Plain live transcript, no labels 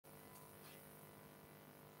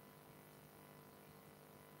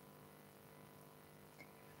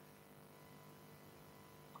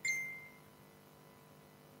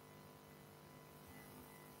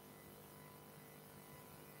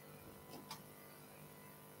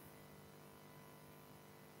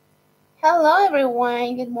Hello,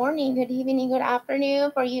 everyone. Good morning, good evening, good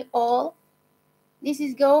afternoon for you all. This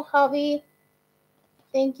is Go Hobby.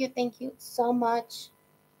 Thank you so much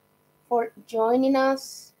for joining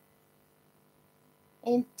us.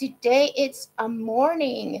 And today it's a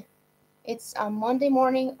morning. It's a Monday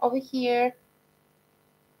morning over here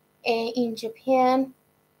in Japan.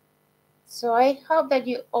 So I hope that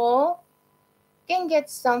you all can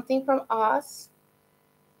get something from us.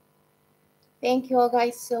 Thank you all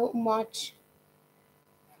guys so much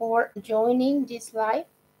for joining this live.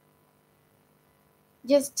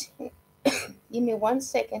 Just give me 1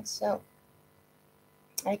 second so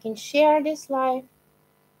I can share this live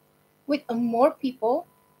with more people.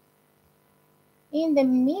 In the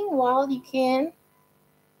meanwhile, you can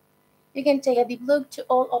take a deep look to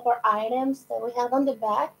all of our items that we have on the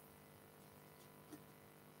back.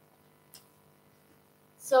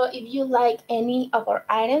 So if you like any of our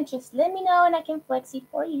items, just let me know and I can flex it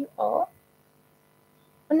for you all.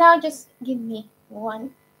 But now just give me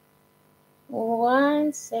one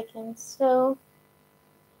second so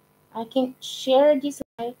I can share this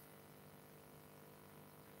live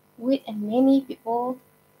with many people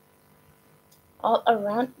all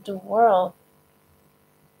around the world.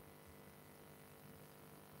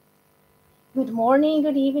 Good morning,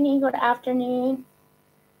 good evening, good afternoon,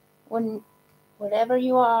 wherever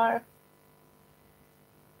you are.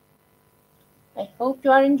 I hope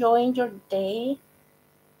you are enjoying your day.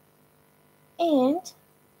 And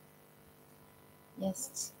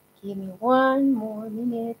just give me one more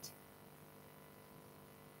minute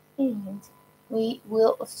and we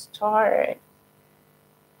will start.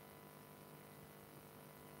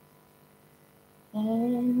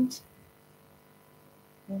 And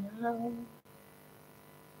now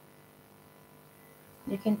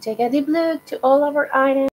you can take a deep look to all of our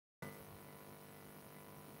items.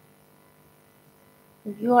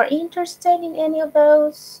 If you are interested in any of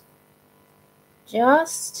those,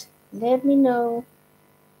 just let me know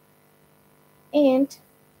and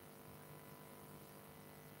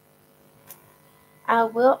I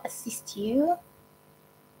will assist you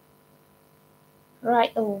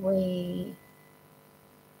right away.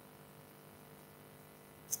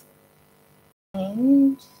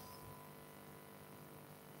 And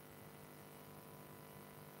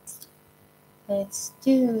let's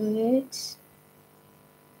do it.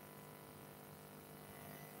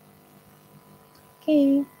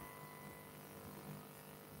 Okay.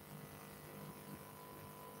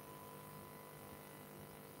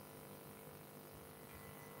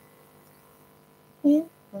 And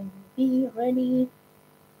when you be ready,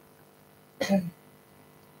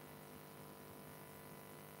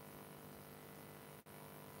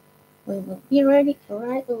 we will be ready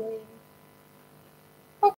right away.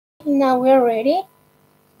 Okay, now we're ready.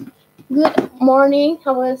 Good morning.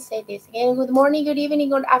 I will say this again. Good morning, good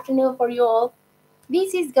evening, good afternoon for you all.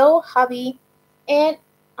 This is Go Hobby, and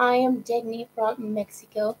I am Degni from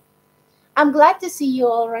Mexico. I'm glad to see you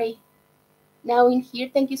all right now in here.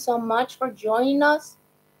 Thank you so much for joining us.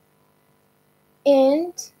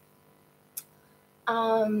 And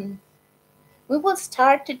um, we will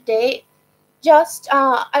start today. Just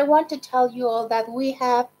I want to tell you all that we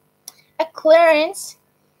have a clearance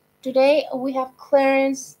today. We have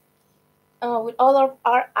clearance with all of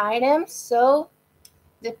our items, so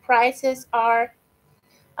the prices are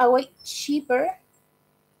a way cheaper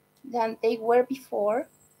than they were before.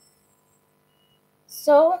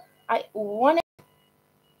 So I wanted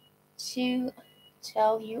to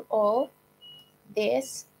tell you all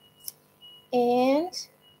this. And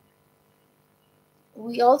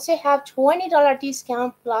we also have $20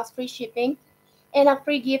 discount plus free shipping and a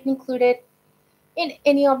free gift included in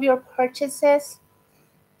any of your purchases.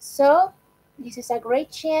 So this is a great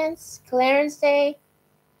chance, clearance day.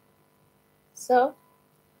 So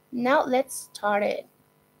now let's start it.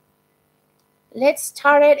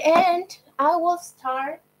 And I will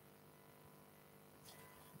start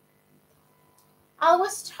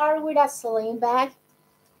with a sling bag.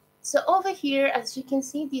 So over here, as you can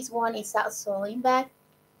see, this one is a sling bag.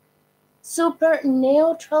 Super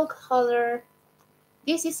neutral color.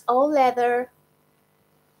 This is all leather.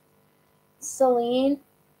 Celine.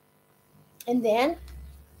 And then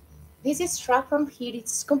this is strap from here.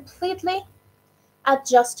 It's completely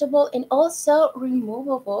adjustable and also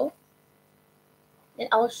removable. And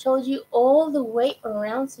I'll show you all the way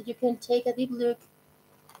around so you can take a deep look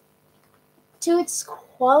to its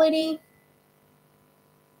quality.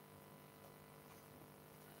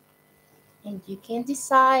 And you can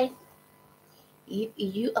decide if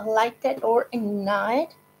you like that or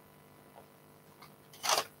not.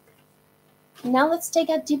 Now let's take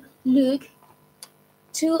a deep look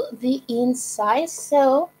to the inside.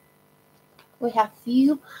 So we have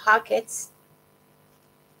few pockets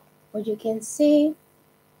where you can see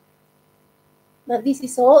that this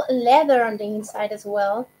is all leather on the inside as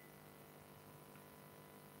well.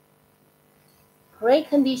 Great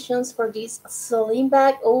conditions for this sling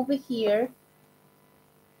bag over here.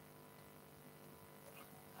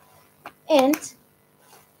 And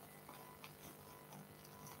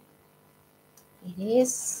it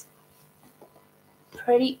is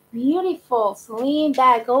pretty beautiful sling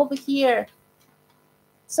bag over here.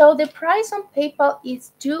 So the price on PayPal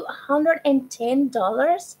is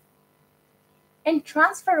 $210 and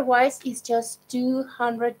transfer wise is just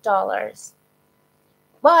 $200.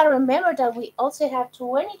 But remember that we also have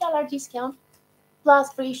 $20 discount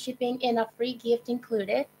plus free shipping and a free gift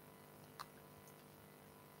included.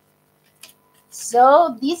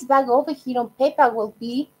 So this bag over here on PayPal will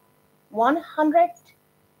be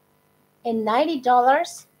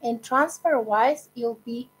 $190 and transfer wise it'll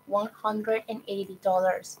be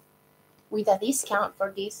 $180 with a discount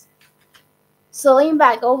for this sewing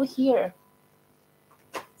bag over here.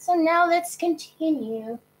 So now let's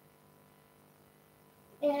continue,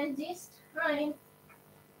 and this time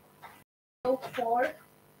go for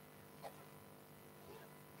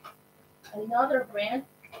another brand.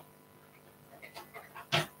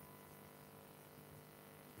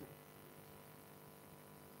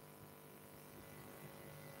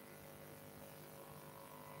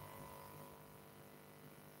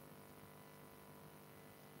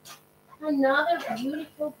 Another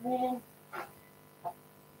beautiful brand.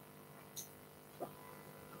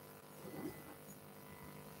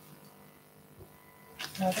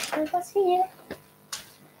 Another purpose here.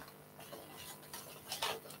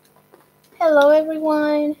 Hello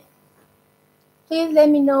everyone. Please let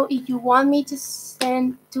me know if you want me to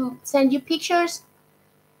send you pictures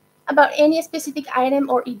about any specific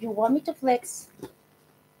item, or if you want me to flex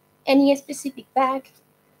any specific bag.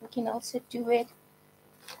 We can also do it.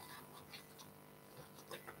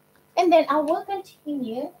 And then I will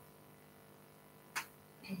continue.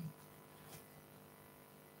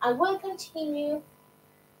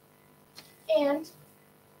 And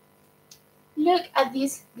look at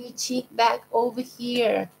this Gucci bag over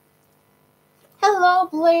here. Hello,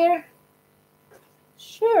 Blair.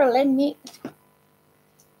 Sure, let me.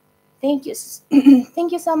 Thank you.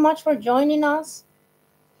 Thank you so much for joining us.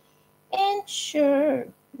 And sure,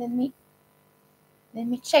 let me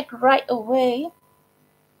check right away.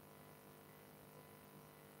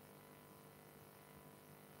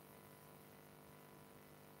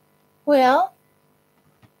 Well,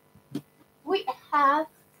 we have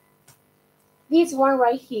this one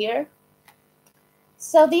right here.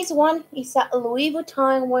 So this one is a Louis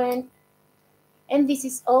Vuitton one, and this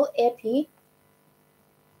is all epi.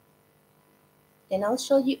 And I'll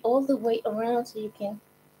show you all the way around so you can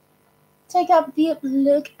take a deep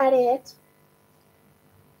look at it.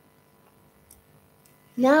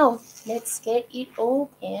 Now let's get it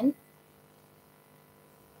open.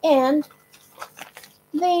 And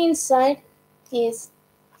the inside is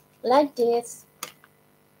like this.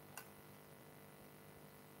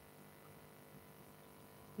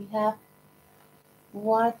 We have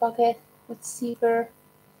one pocket with zipper,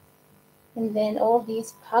 and then all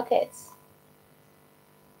these pockets.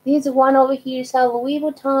 This one over here is a Louis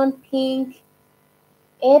Vuitton pink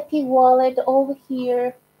epi wallet over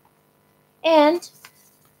here, and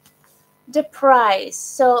the price.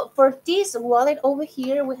 So for this wallet over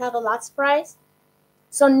here, we have a last price,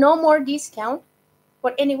 so no more discount.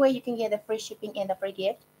 But anyway, you can get the free shipping and the free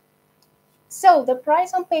gift. So the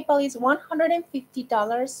price on PayPal is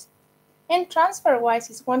 $150 and transfer wise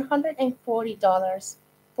is $140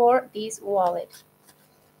 for this wallet.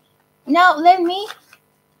 Now let me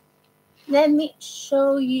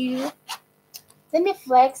show you. Let me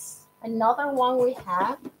flex another one we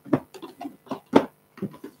have.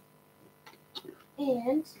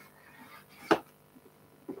 And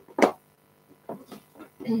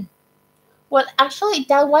well, actually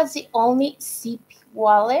that was the only zip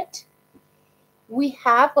wallet we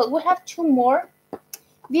have, but we have two more.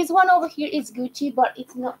 This one over here is Gucci, but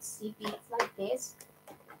it's not zippy. It's like this.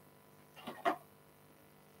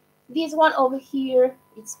 This one over here,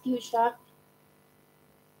 it's fuchsia.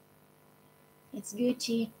 It's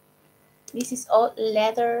Gucci. This is all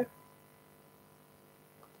leather.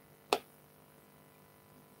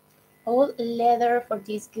 All leather for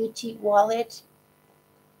this Gucci wallet.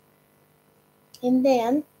 And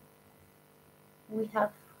then we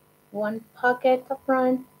have one pocket up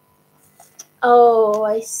front. Oh,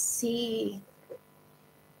 I see.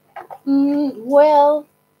 Well,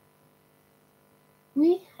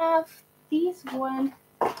 we have this one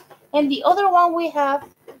And the other one we have,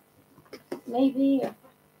 maybe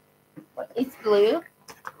it's blue.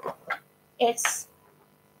 It's,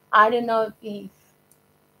 I don't know if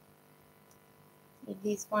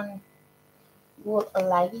this one will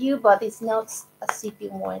like you, but it's not a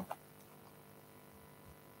sipping one.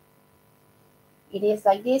 It is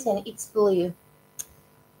like this, and it's blue.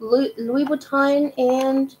 Louis Vuitton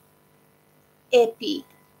and Epi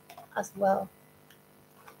as well.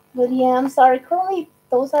 But yeah, I'm sorry. Currently,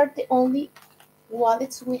 those are the only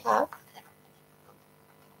wallets we have.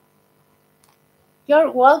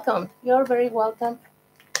 You're welcome. You're very welcome.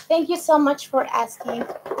 Thank you so much for asking.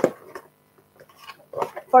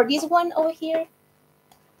 For this one over here,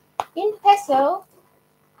 in peso,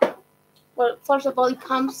 well, first of all, it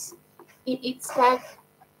comes in its tag.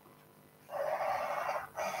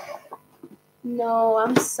 No,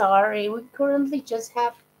 I'm sorry. We currently just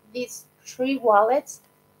have these three wallets.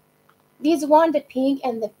 This one, the pink,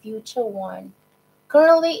 and the future one.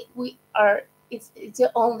 Currently, we are. It's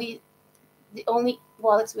the only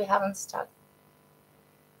wallets we have in stock.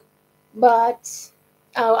 But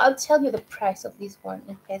I'll tell you the price of this one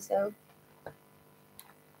in peso.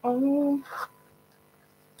 Um,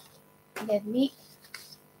 let me.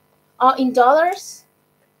 In dollars,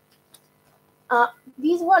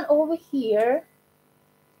 this one over here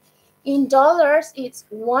in dollars it's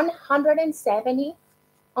 170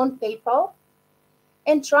 on PayPal,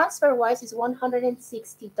 and transfer wise is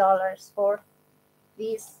 $160 for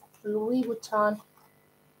this Louis Vuitton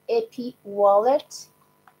AP wallet.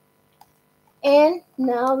 And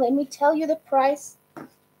now let me tell you the price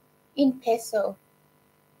in peso.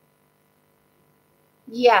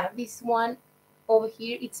 Yeah, this one over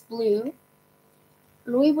here it's blue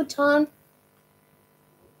Louis Vuitton.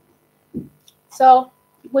 So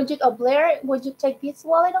Blair, would you take this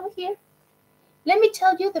wallet over here? Let me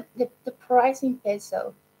tell you the price in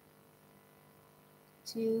peso.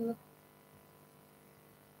 To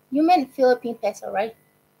You meant Philippine peso, right?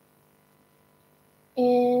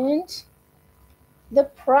 And the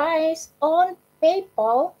price on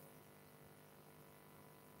PayPal,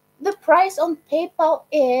 the price on PayPal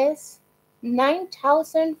is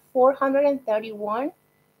 9,431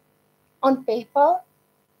 on PayPal,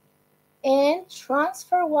 and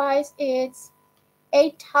transfer wise it's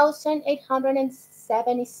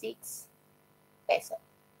 8,876 peso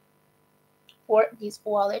for this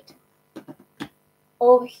wallet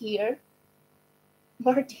over here.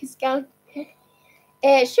 More discount.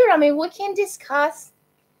 Sure. I mean,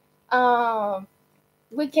 Um,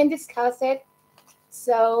 we can discuss it.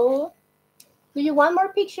 So, do you want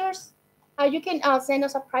more pictures? You can send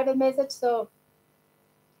us a private message so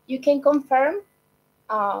you can confirm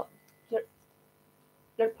uh, your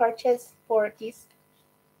your purchase for this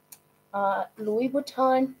Louis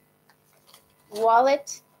Vuitton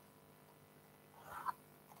wallet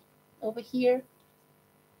over here,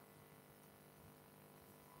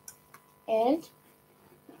 and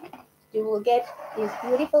you will get this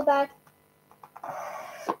beautiful bag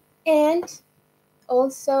and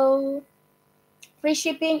also free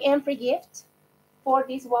shipping and free gift for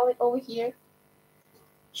this wallet over here.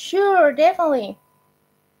 Sure, definitely.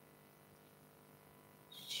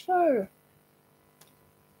 Sure.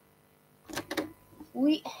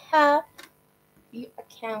 We have few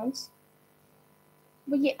accounts.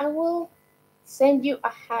 But yeah, I will send you a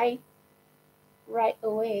hi right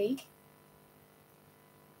away.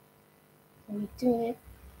 Let me do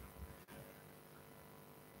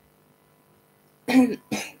it.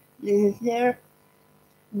 This is there.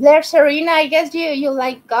 There, Serena, I guess you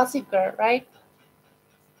like Gossip Girl, right?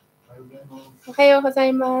 Ohayo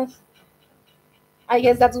gozaimasu. I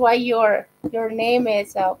guess that's why your name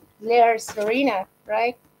is Blair Serena,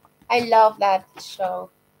 right? I love that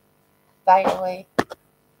show, by the way.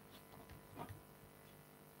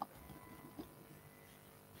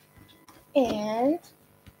 And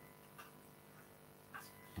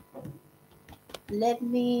let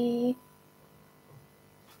me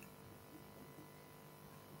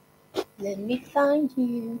find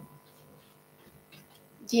you.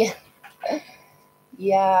 Yeah,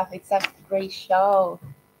 yeah, it's a great show.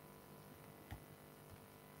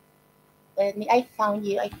 Let me. I found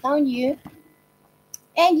you. I found you.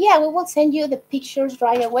 And yeah, we will send you the pictures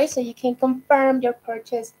right away so you can confirm your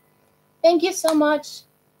purchase. Thank you so much.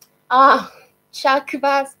 Ah, Chuck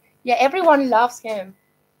Bass. Yeah, everyone loves him.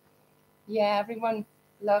 Yeah, everyone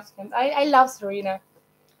loves him. I love Serena.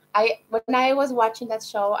 I When I was watching that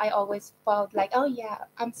show, I always felt like, oh yeah,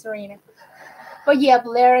 I'm Serena. But yeah,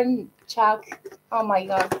 Blair and Chuck, oh my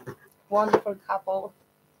god, wonderful couple.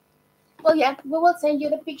 Well, yeah, we will send you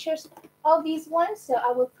the pictures of these ones. So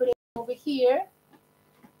I will put it over here.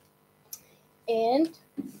 And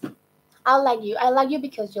I like you. I like you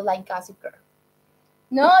because you like Gossip Girl.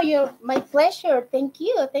 No, you're my pleasure. Thank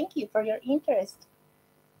you. Thank you for your interest.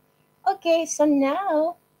 Okay, so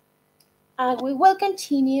now we will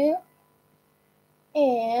continue.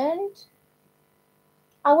 And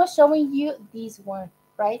I was showing you this one,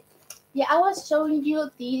 right? Yeah, I was showing you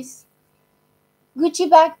this Gucci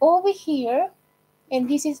bag over here. And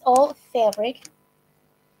this is all fabric,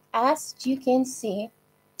 as you can see.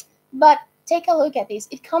 But take a look at this.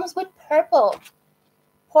 It comes with purple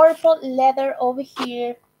leather over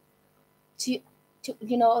here. To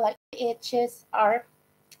like edges are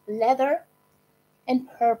leather and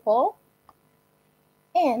purple.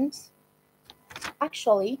 And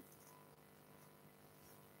actually,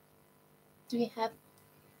 do we have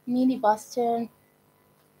mini Boston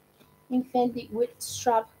Infinity with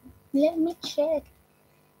strap? Let me check.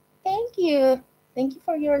 Thank you. Thank you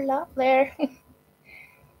for your love, Blair.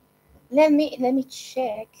 Let me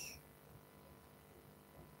check.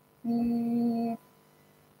 Mm,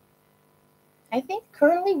 I think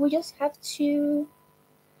currently we just have two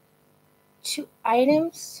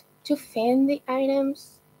items, two Fendi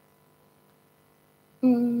items.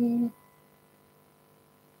 Mm,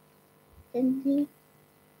 Fendi.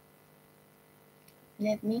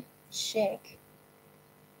 Let me check.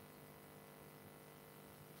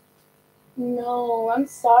 No, I'm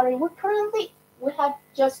sorry. We have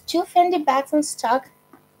just two Fendi bags in stock.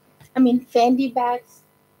 I mean Fendi bags.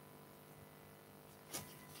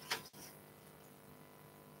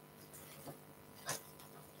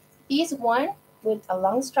 This one with a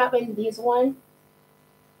long strap and this one.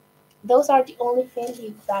 Those are the only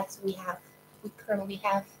Fendi bags we currently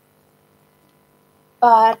have.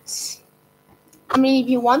 But I mean, if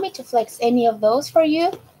you want me to flex any of those for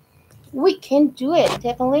you, we can do it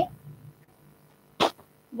definitely.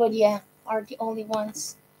 But yeah, are the only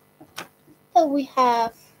ones that we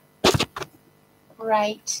have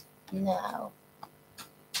right now.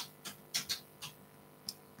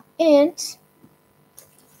 And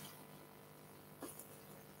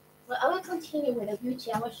well, I will continue with the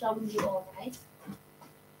beauty I was showing you all, right?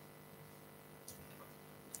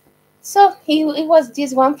 So it was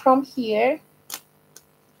this one from here,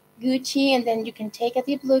 Gucci, and then you can take a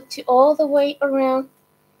deep look to all the way around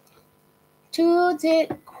to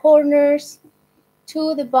the corners,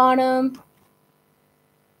 to the bottom,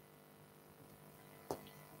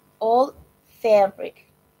 all fabric.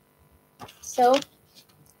 So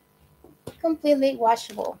completely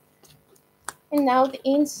washable. And now the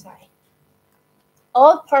inside,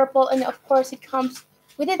 all purple, and of course it comes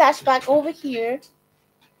with a dash bag over here.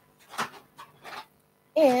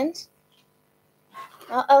 And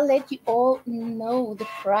I'll let you all know the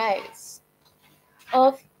price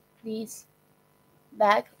of this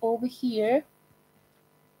bag over here.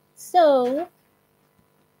 So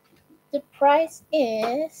the price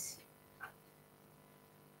is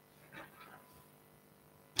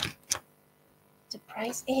the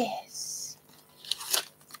price is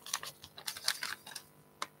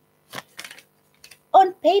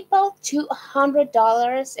on PayPal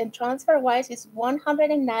 $200 and transfer wise is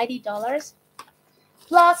 $190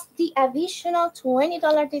 plus the additional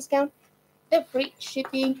 $20 discount, the free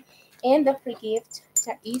shipping, and the free gift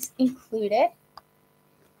that is included.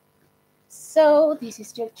 So this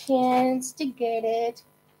is your chance to get it.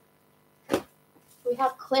 We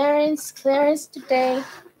have clearance today.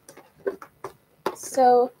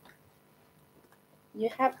 So you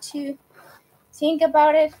have to think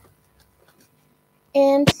about it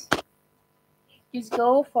and just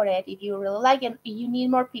go for it. If you really like it, if you need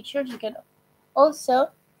more pictures, you can also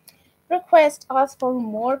request us for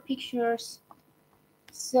more pictures.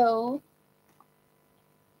 So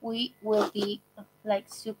we will be like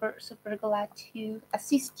super glad to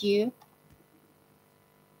assist you.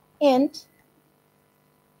 And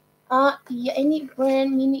yeah, any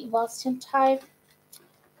brand mini Boston type.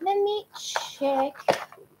 Let me check.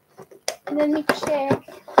 Let me check.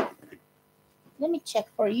 Let me check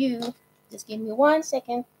for you. Just give me 1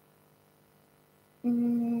 second.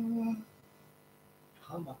 Mm.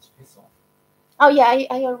 How much peso? Oh yeah, I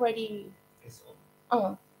already. Peso.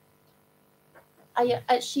 Oh,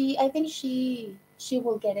 I think she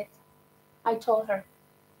will get it. I told her.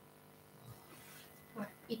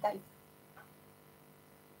 Itay.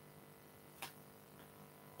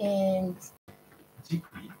 And GP?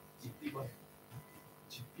 GP what?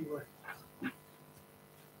 GP what?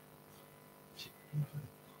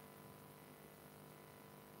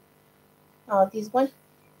 this one.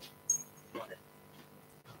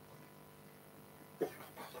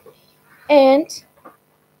 And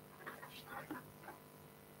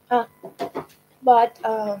uh, but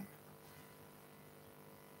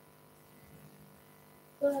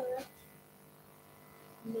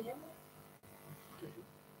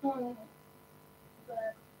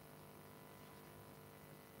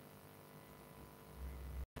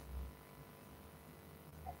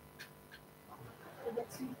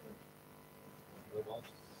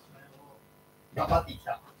頑張ってき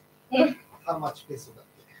た。How much peso だっ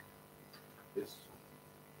け？ peso.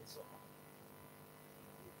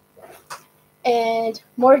 And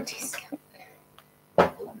more discount.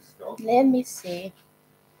 Let me see.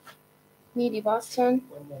 Midi Boston.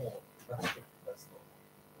 これもうラスト。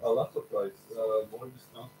ラストプライス、もうディス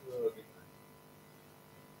カウントできない。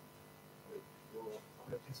こ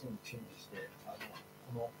れペソにチェンジして、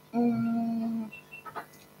この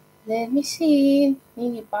Let me see.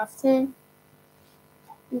 Mini Boston.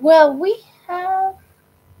 Well, we have.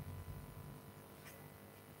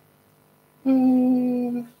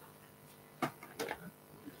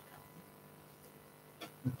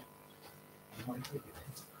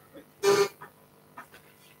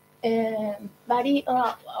 Body,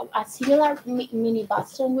 a similar mini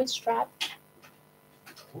Boston with strap.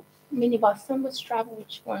 Mini Boston with strap.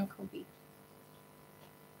 Which one could be?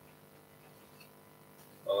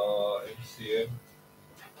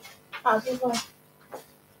 MCM。This one.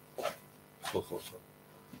 そうそうそう。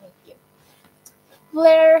 Thank you.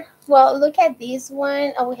 Blair, well, look at this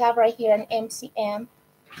one. We have right here an MCM.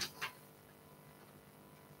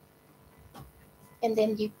 And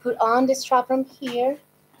then you put on the strap from here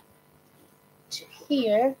to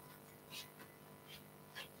here.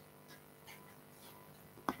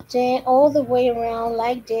 Then all the way around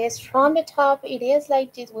like this. From the top, it is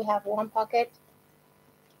like this. We have one pocket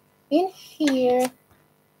in here.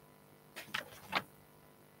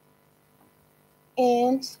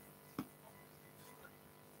 And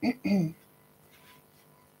it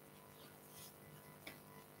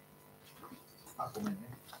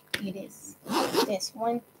is this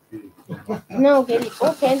one. No, get it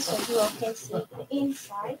open so you all can see the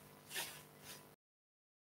inside.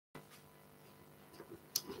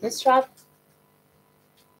 The strap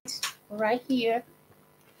right here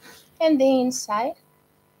and the inside.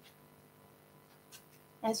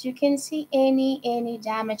 As you can see, any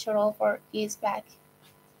damage at all for his back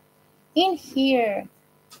in here.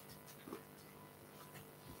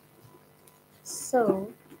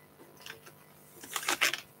 So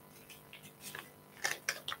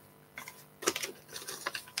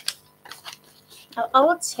I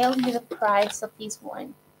will tell you the price of this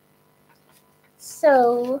one.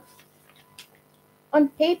 So on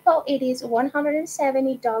PayPal it is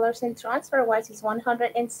 $170 and transfer-wise is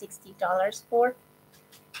 $160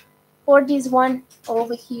 for this one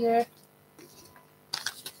over here.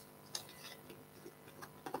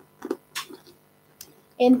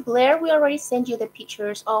 And Blair, we already sent you the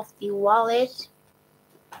pictures of the wallet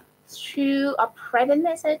through a private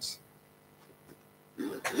message.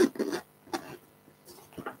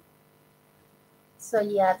 So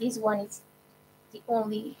yeah, this one is the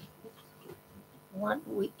only one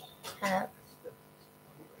we have.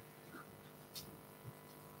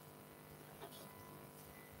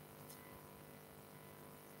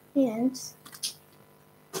 And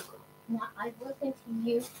now I will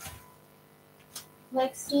continue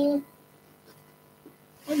flexing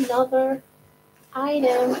another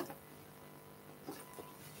item.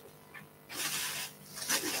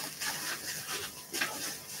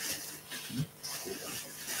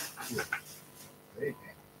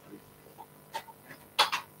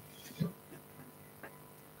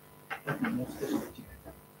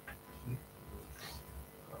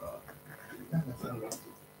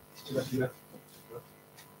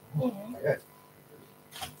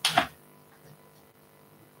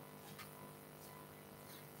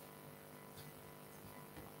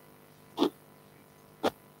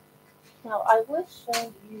 Now I will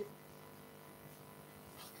show you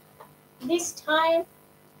this time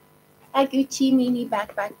a Gucci mini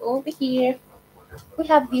backpack over here. We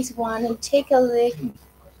have this one and take a look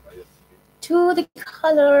to the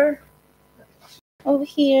color over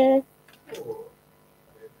here.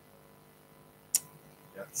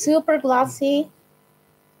 Super glossy.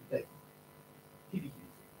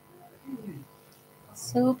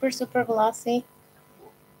 Super glossy.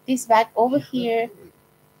 This bag over here.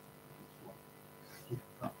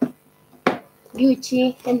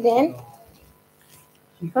 Gucci, and then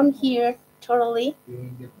from here totally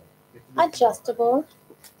adjustable.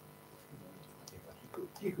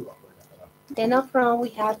 Then up front we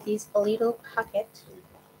have this little pocket.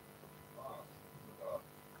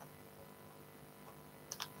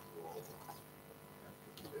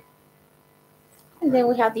 And then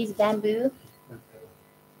we have this bamboo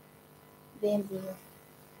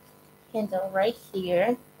handle right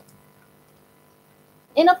here.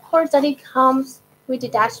 And of course that it comes with the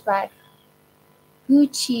dash bag.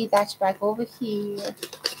 Gucci dash bag over here.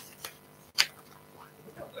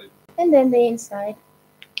 And then the inside,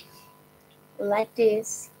 like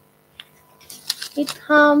this. It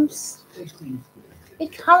comes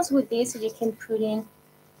it comes with this, so you can put in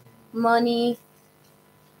money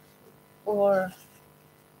or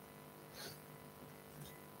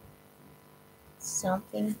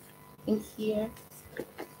something in here.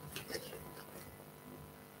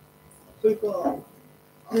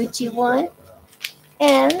 Gucci one.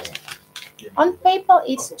 And on PayPal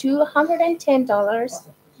it's $210,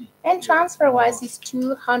 and transfer wise is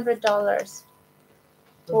 $200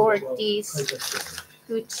 for this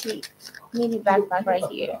Gucci mini backpack right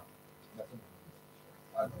here.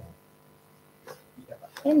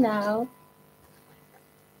 And now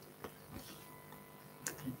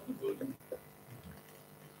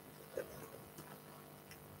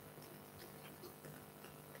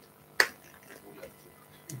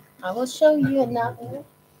I will show you another.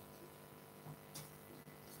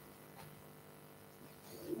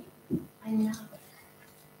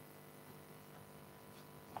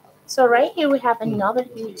 So right here we have another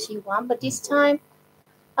Gucci one, but this time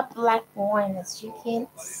a black one, as you can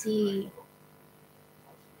see.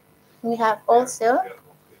 We have also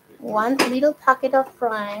one little pocket up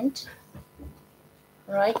front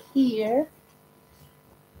right here,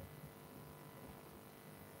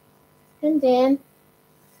 and then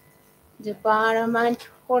the bottom and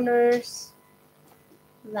corners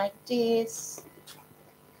like this.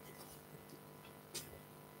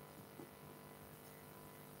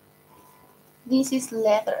 This is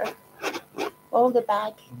leather, all the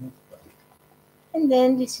bag. And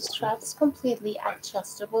then this strap is completely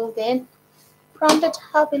adjustable. Then from the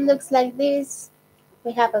top it looks like this.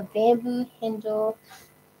 We have a bamboo handle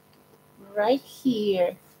right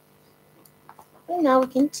here. And now we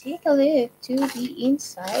can take a look to the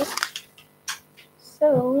inside.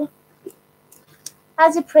 So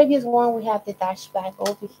as the previous one, we have the dash bag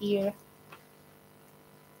over here.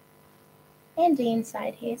 And the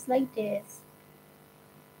inside here is like this.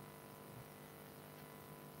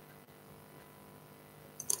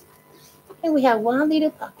 And we have one little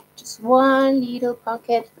pocket, just one little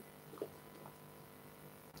pocket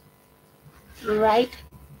right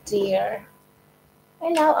there.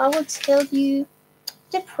 And now I will tell you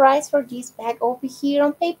the price for this bag over here.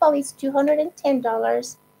 On PayPal is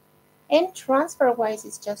 $210, and transfer wise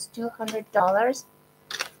is just $200.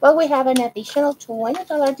 But we have an additional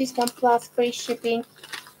 $20 discount plus free shipping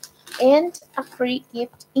and a free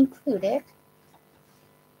gift included.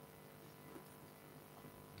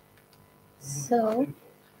 So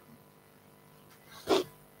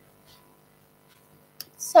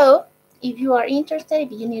So, if you are interested,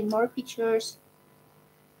 if you need more pictures,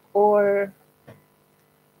 or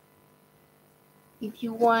if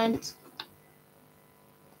you want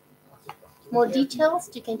more details,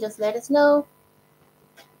 you can just let us know,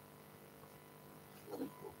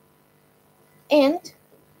 and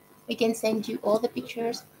we can send you all the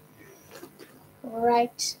pictures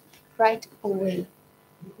right away.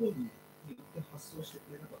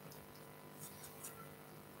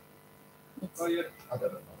 It's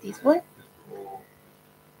this one.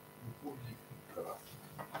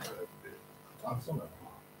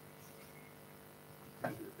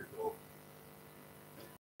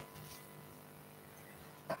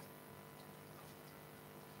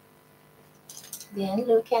 Then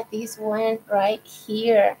look at this one right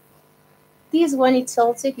here. This one is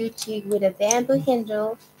also Gucci with a bamboo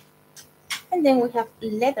handle, and then we have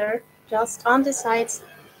leather just on the sides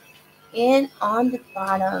and on the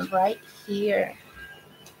bottom right here.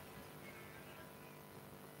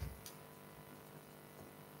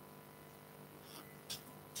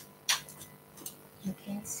 You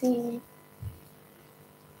can see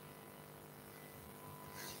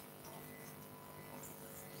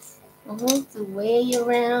all the way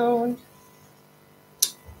around.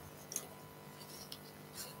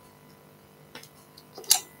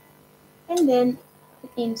 And then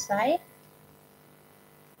inside,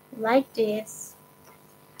 like this.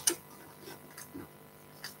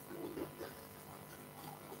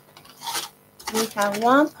 We have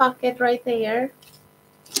one pocket right there.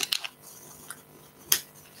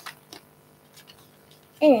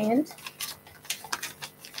 And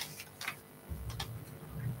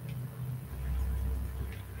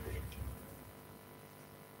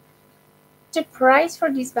the price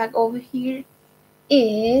for this bag over here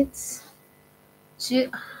is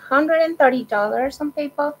 $230 on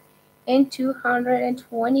PayPal and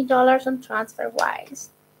 $220 on TransferWise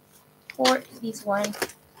for this one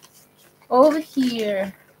over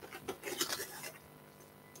here.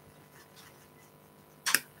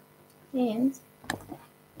 And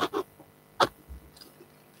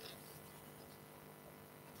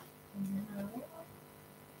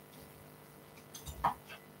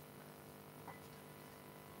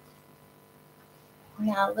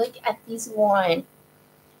now look at this one.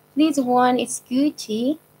 This one is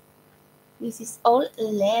Gucci. This is all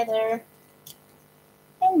leather.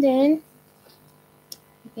 And then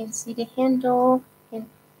you can see the handle. You can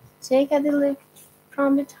take a look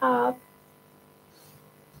from the top.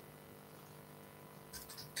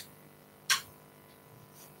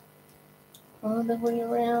 All the way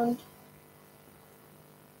around.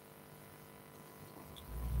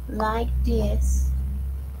 Like this.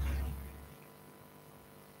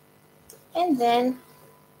 And then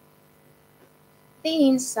the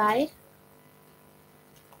inside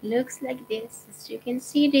looks like this. As you can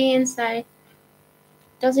see, the inside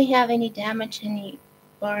doesn't have any damage, any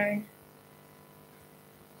burn,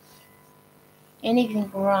 anything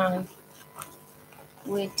wrong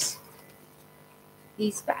with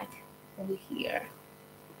this bag over here.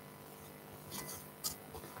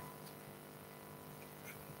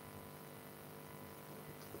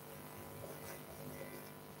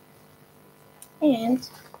 And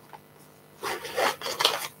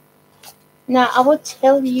now I will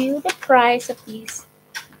tell you the price of these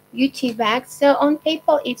Gucci bags. So on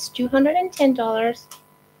PayPal it's $210,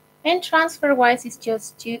 and transfer wise it's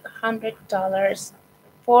just $200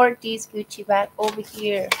 for this Gucci bag over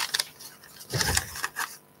here.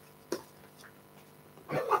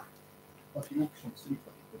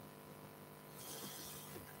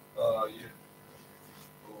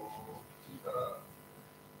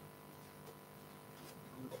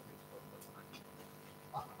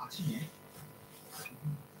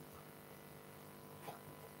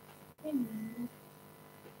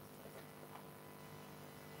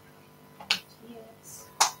 Yes.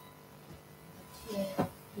 Yeah,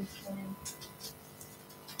 this one.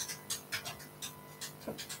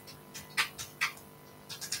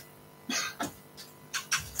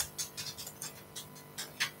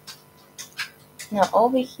 Now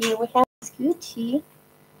over here we have this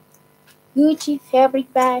Gucci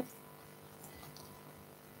fabric bag,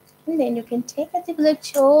 and then you can take a look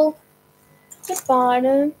to the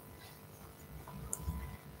bottom.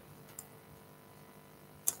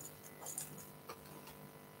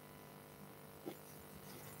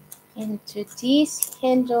 Into this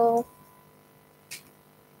handle.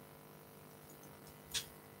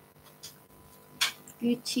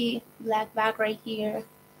 Gucci black bag right here.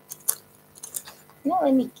 Now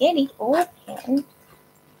let me get it open.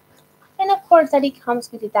 And of course that it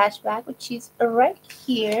comes with the dash bag, which is right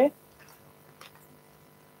here.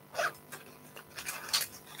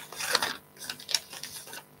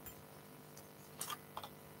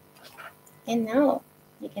 And now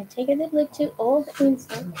you can take a look to all the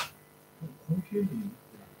inside.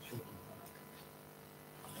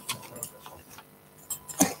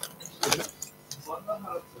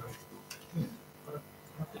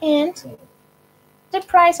 And the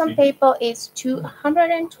price on PayPal is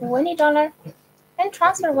 $220, and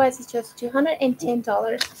transfer wise is just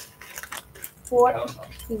 $210 for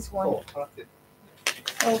this one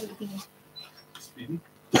over here.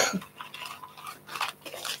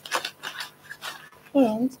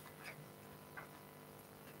 And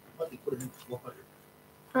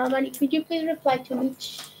Mani, could you please reply to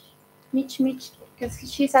Mitch, because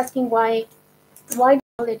she's asking why the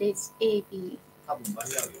wallet is AB.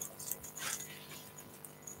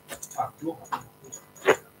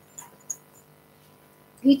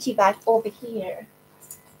 Gucci bag over here.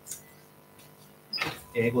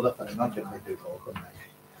 英語だから何て書いてるかわかんない。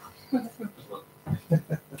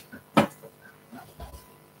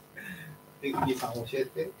ペグギさん教え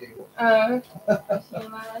て英語。教え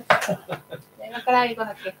ます。今から英語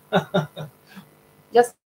だっけ。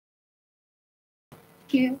Just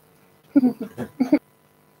cute.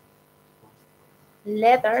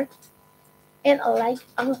 Leather and like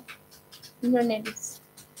nails.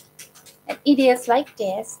 And it is like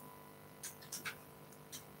this.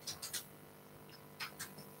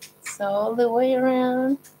 So all the way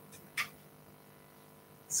around.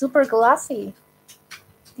 Super glossy.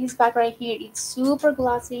 This bag right here, it's super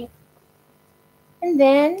glossy. And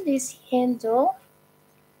then this handle,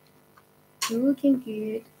 looking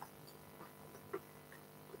good.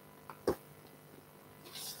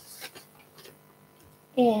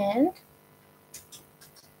 And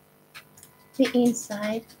the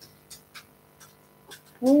inside,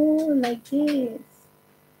 oh, like this.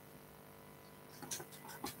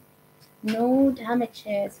 No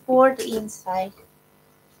damages for the inside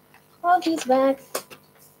of this bag.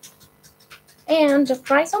 And the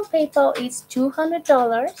price on PayPal is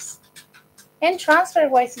 $200, And transfer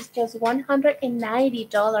wise is just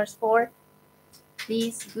 $190 for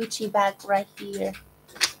this Gucci bag right here.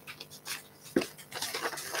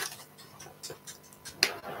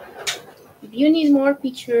 If you need more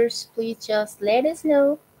pictures, please just let us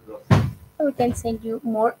know. We can send you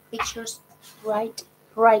more pictures right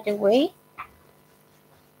away.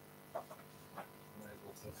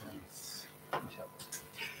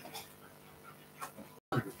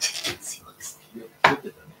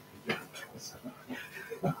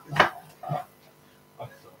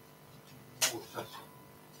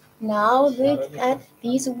 Now look at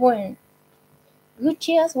this one.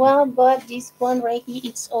 Gucci as well, but this one right here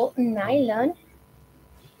it's all nylon.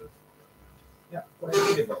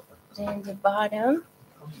 Then the bottom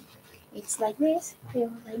it's like this.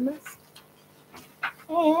 And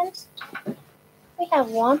we have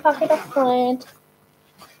one pocket up front.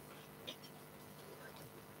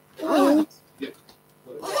 And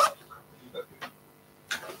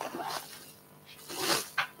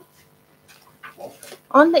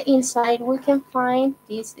on the inside we can find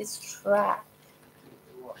this strap.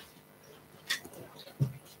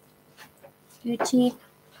 Gucci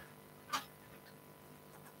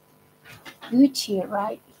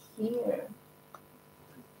right here.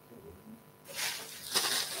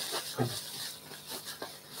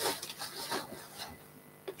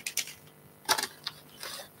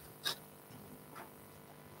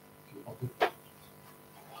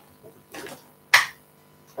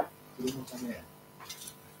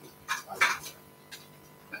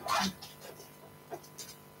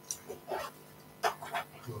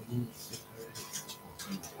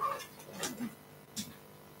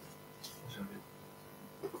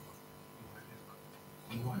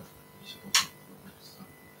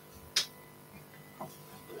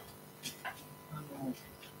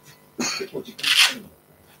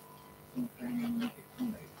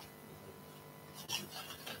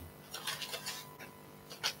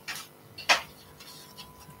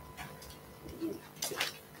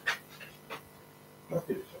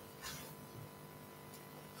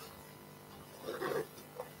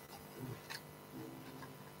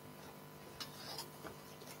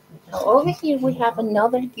 Now over here we have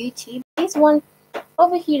another Gucci. This one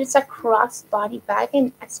over here is a crossbody bag,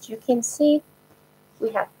 and as you can see,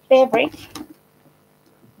 we have fabric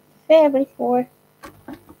for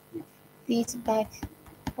this bag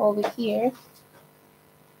over here,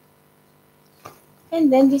 and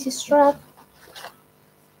then this strap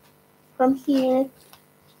from here.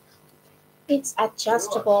 It's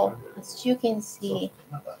adjustable, as you can see.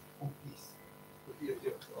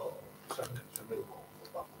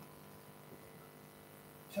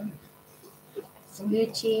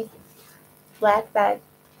 Gucci black bag,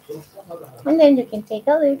 and then you can take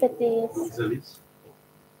a look at this.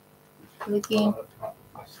 Looking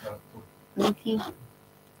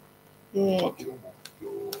good.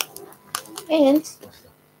 And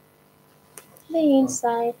the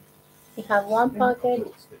inside, we have one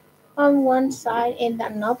pocket on one side and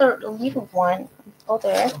another little one on the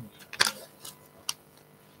other.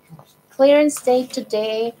 Clearance day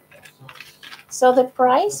today. So the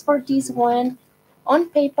price for this one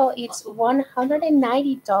on PayPal it's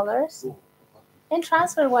 $190, and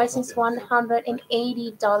transfer wise is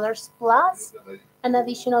 $180 plus an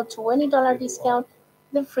additional $20 discount,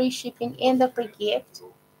 the free shipping and the free gift.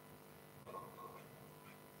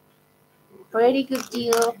 Pretty good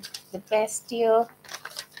deal, the best deal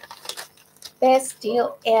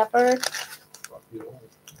ever.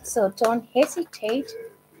 So don't hesitate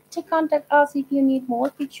to contact us if you need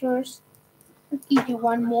more pictures, if you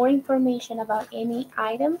want more information about any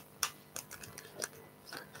item.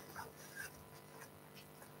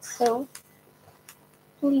 So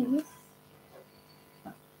please.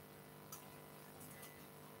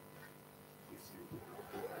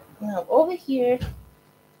 Now over here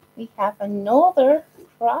we have another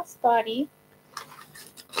crossbody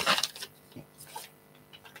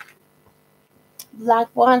black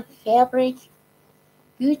one fabric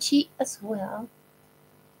Gucci as well.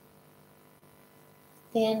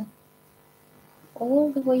 Then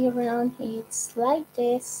all the way around it's like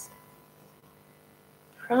this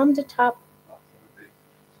from the top.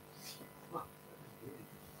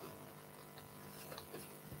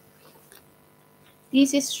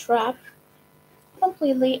 This is strap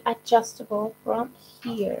completely adjustable from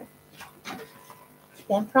here.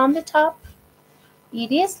 Then from the top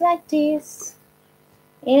it is like this,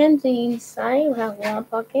 and the inside we have one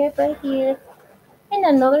pocket right here and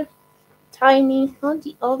another tiny on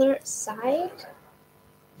the other side.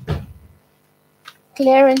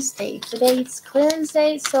 Clearance day. Today it's clearance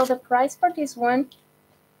day, so the price for this one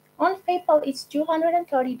on PayPal is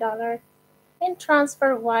 $230, and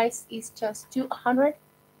transfer wise is just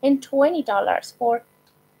 $220 for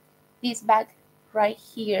this bag right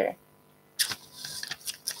here.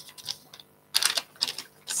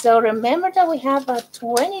 So remember that we have a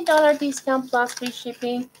 $20 discount plus free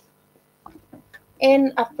shipping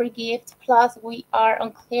and a free gift, plus we are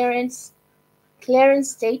on clearance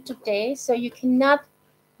day today, so you cannot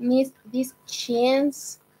miss this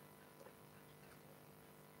chance.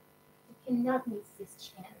 You cannot miss this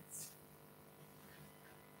chance.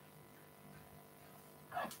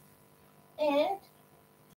 And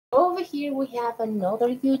over here we have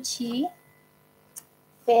another Gucci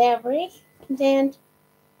fabric. Then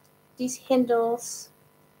these handles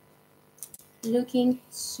looking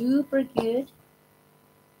super good,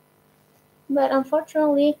 but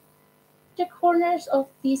unfortunately the corners of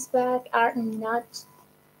this bag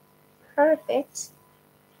perfect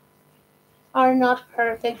are not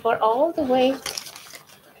perfect for all the way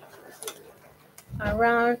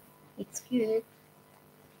around. It's good.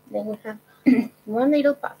 Then we have one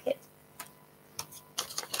little pocket.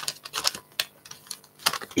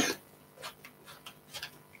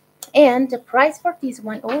 And the price for this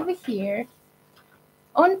one over here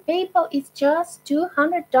on PayPal is just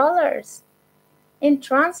 $200. And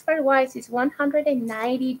transfer wise is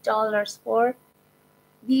 $190 for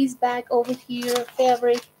this bag over here.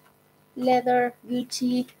 Fabric, leather,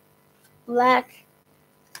 Gucci, black.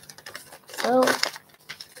 So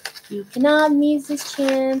you cannot miss this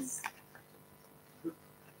chance.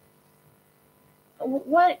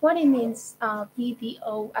 What it means,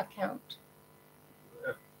 PPO account?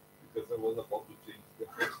 Yeah, because I was about to change the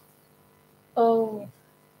first. Oh,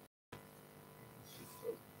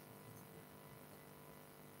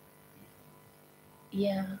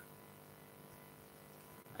 yeah.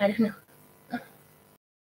 I don't know.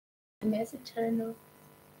 Message, I don't know.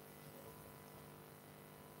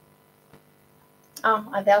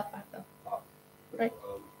 Oh, Adele Paco. Right.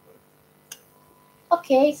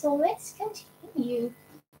 Okay, so let's continue.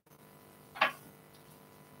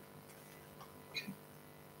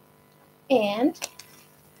 And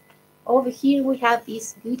over here we have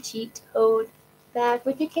this Gucci tote bag,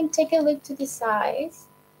 but you can take a look to the size.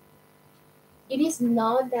 It is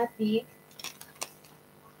not that big.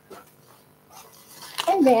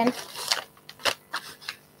 And then,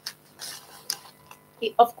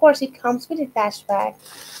 of course, it comes with a dash bag.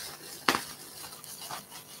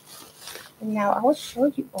 And now I will show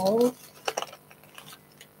you all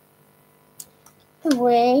the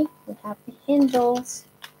way. We have the handles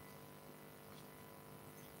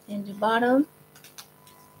and the bottom,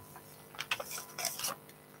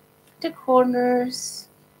 the corners,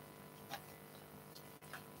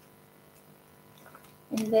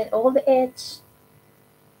 and then all the edge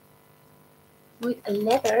with a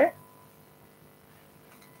leather.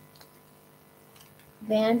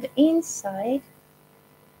 Then the inside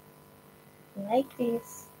like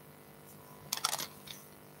this.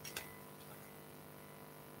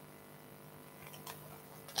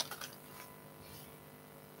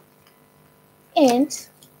 And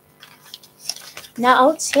now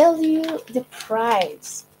I'll tell you the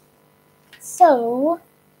price. So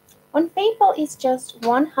on PayPal it's just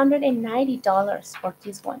 $190 for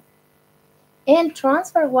this one. And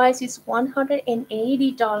transfer wise is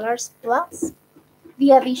 $180 plus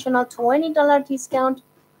the additional $20 discount,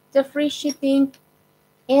 the free shipping,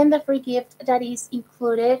 and the free gift that is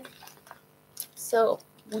included. So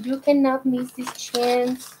you cannot miss this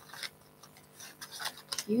chance.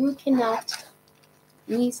 You cannot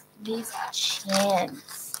miss this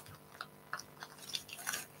chance.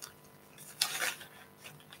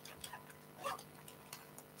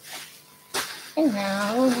 And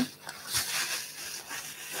now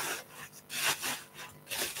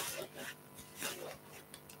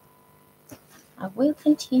I will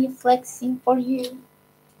continue flexing for you.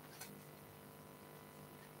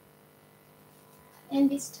 And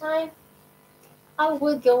this time I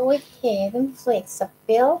will go ahead and flex a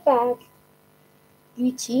bell bag.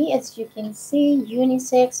 Gucci, as you can see,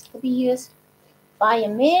 unisex, could be used by a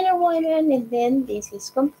man or woman, and then this is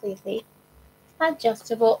completely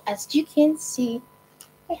adjustable. As you can see,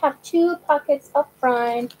 we have two pockets up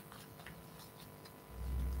front,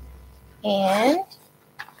 and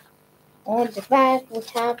on the back we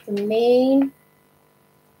have the main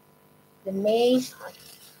pocket.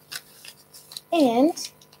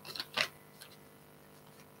 And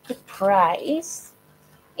the price,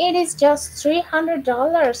 it is just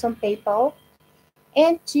 $300 on PayPal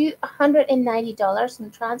and $290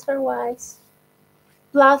 on TransferWise,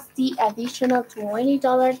 plus the additional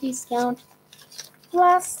 $20 discount,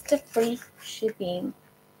 plus the free shipping.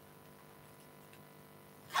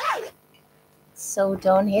 So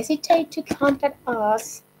don't hesitate to contact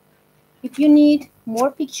us if you need more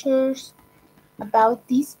pictures about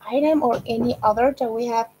this item or any other that we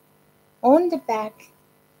have on the back.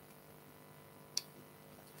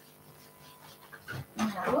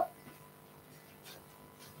 Now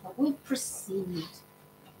we proceed.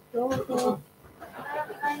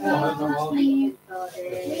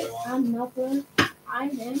 Another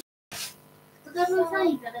item.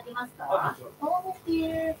 Over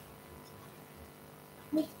here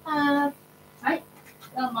we have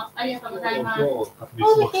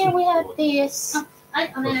over here we have this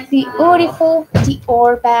beautiful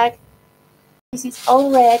Dior bag. This is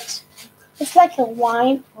all red. It's like a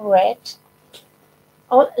wine red,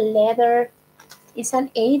 all leather. It's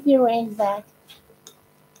an AB range bag.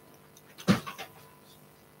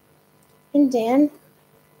 And then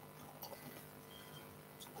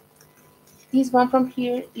this one from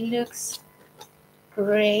here looks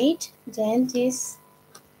great. Then these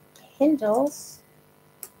handles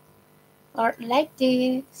are like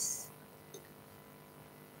this.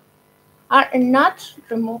 Are not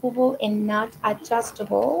removable and not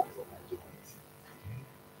adjustable.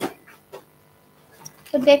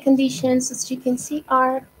 The back conditions, as you can see,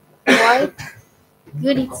 are quite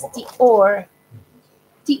good. It's the ore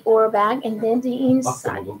bag, and then the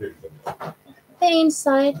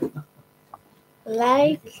inside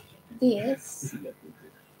like this,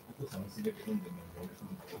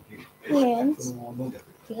 and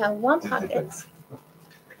we have one pocket,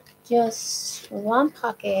 just one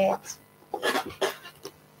pocket.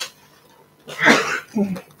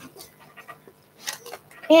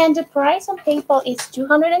 And the price on PayPal is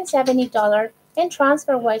 $270, and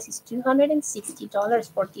transfer wise is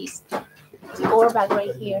 $260 for this Dior bag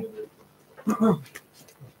right here.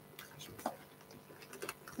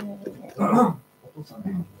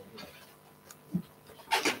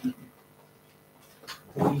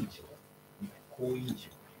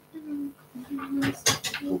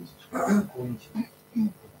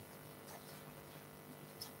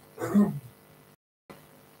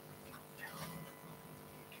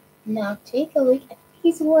 Now take a look at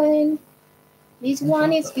this one. This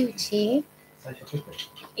one is Gucci.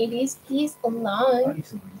 It is this line.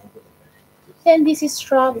 Then this is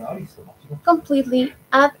strap, completely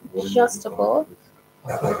adjustable.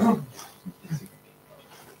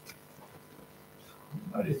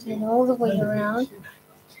 And all the way around,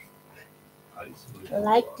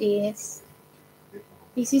 like this.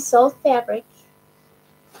 This is all fabric.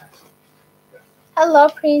 Hello,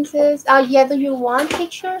 princess. Yeah, do you want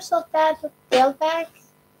pictures of that belt bag?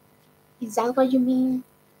 Is that what you mean?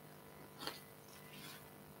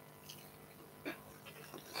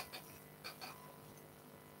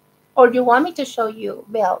 Or do you want me to show you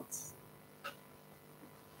belts?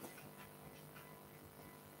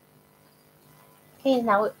 Okay,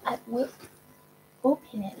 now I will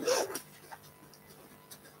open it.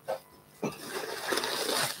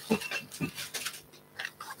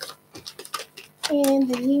 And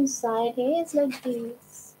the inside is like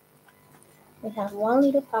this. We have one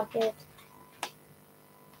little pocket.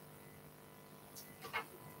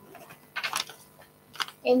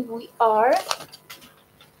 And we are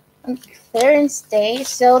on clearance day.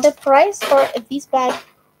 So the price for this bag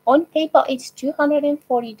on PayPal is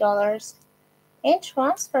 $240. And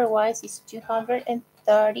transfer wise is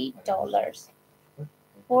 $230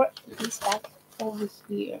 for this bag over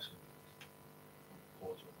here.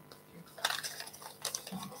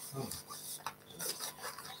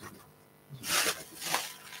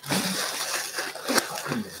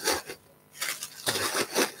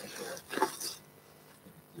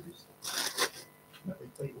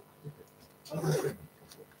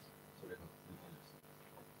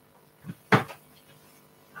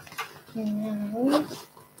 Now,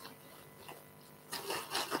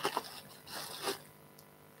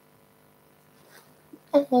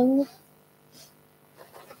 hello.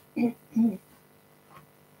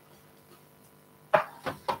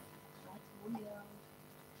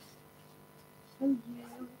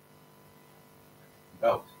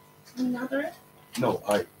 Belt. Another No,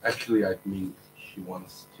 I mean she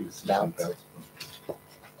wants to see some belt.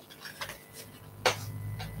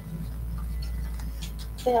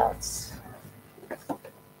 belts. Belts.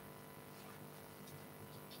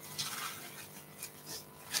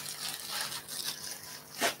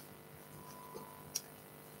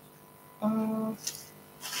 Um,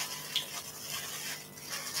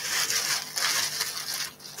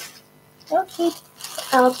 okay,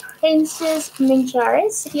 Princess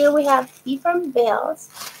Minjares. Here we have different belts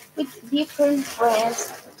with different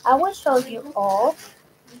brands. I will show you all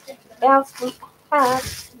belts we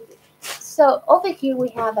have. So over here we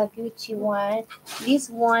have a Gucci one. This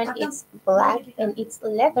one is black and it's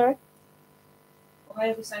leather.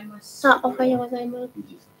 Ohayo gozaimasu. When you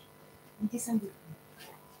finish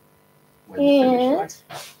And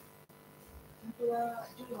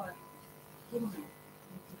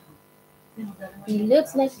it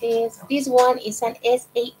looks like this. This one is an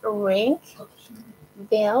S8 ring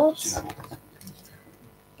belt,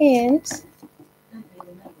 and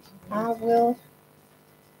I will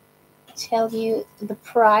tell you the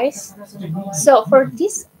price. So for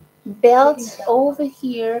this belt over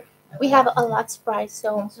here, we have a lot's price.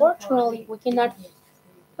 So unfortunately, we cannot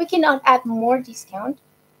add more discount.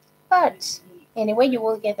 But anyway, you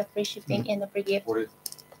will get the free shipping and the free gift. what is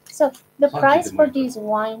So the price for this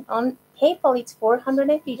wine on PayPal it's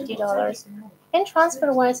 $450, and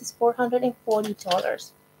transfer wise is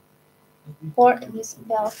 $440 for this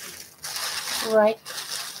belt right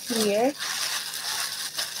here.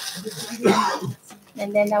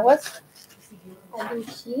 And then that was a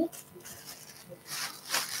Gucci.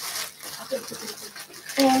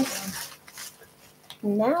 And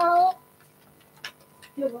now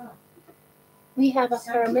we have a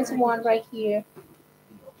Hermes one right here,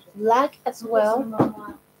 black as well.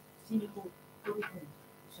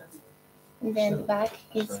 And then the back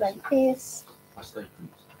is like this. pasta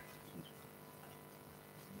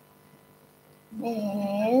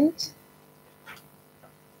And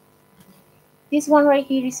this one right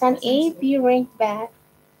here is an AB ring bag,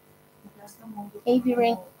 AB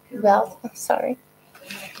ring belt. I'm sorry.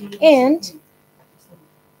 And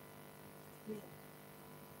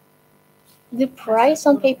the price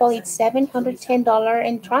on PayPal is $710,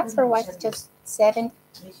 and transfer wise is just $700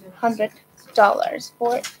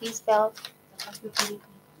 for this belt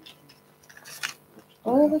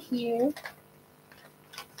over here.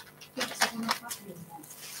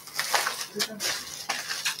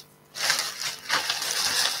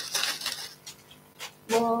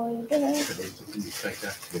 Boy, there.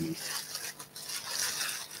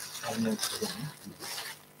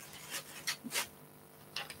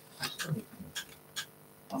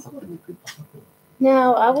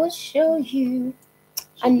 Now I will show you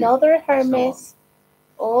another Hermes,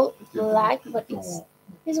 all black, but this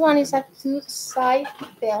one is a two-side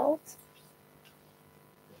belt,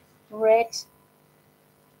 red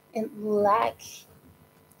and black,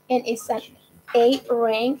 and it's an 8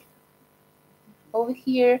 ring over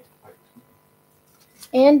here.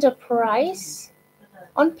 And the price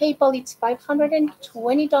on PayPal it's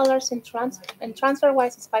 $520, and transfer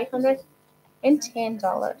wise is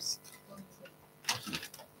 $510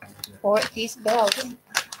 for this belt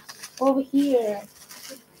over here.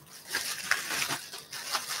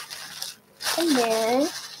 And then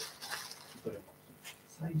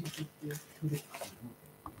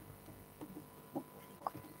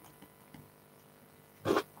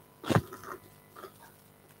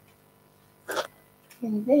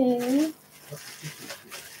and then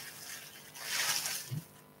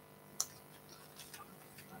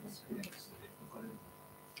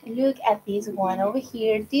look at this one over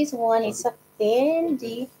here. This one is a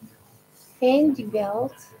Fendi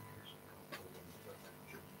belt,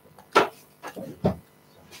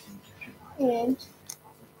 and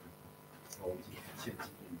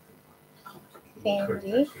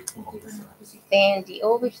Fendi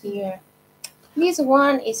over here. This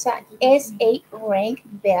one is a S8 rank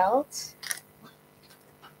belt,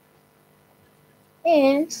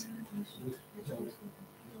 and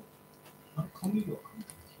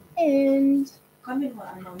and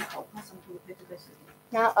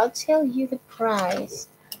now I'll tell you the price.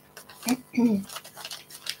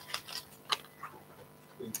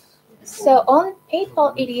 So on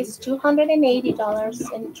PayPal it is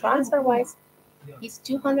 $280, and transfer wise is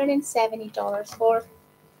 $270 for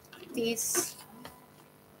this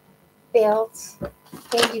belt,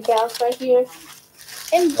 Fendi belt right here.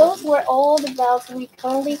 And those were all the belts we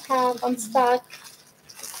currently have on stock.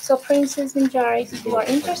 So Princess and Jaris, if you are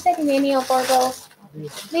interested in any of our belts,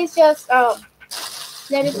 please just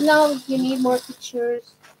let us know if you need more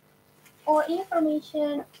pictures or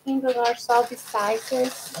information in regards to the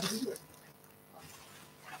sizes.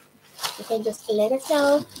 You can just let us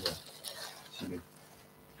know.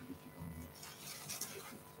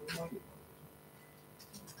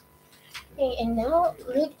 Okay, and now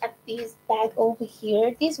look at this bag over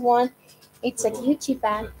here. This one, it's a Gucci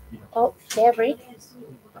bag of fabric.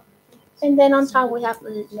 And then on top we have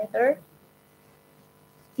leather.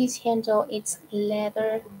 This handle, it's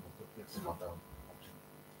leather.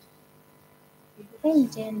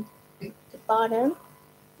 And then the bottom,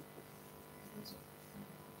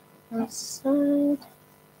 on side,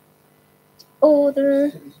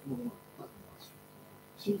 other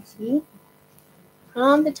Gucci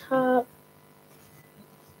from the top.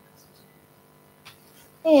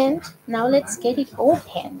 And now let's get it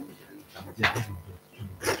open.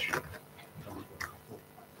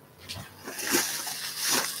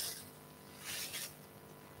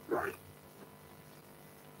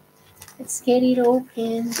 Let's get it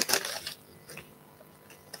open.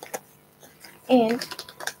 And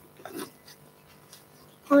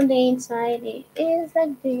on the inside it is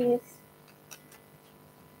like this.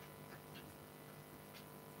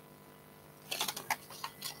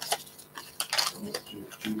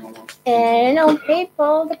 And on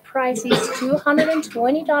PayPal the price is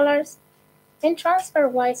 $220 and transfer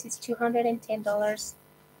wise is $210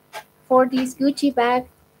 for this Gucci bag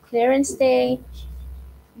clearance day.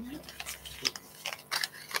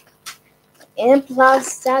 And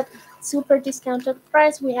plus that super discounted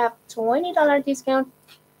price, we have $20 discount,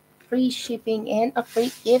 free shipping, and a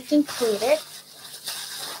free gift included.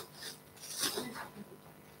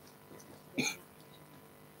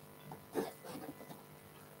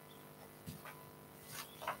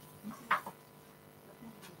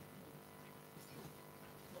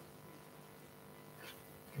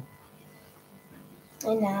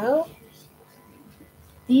 And now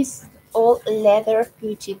this all leather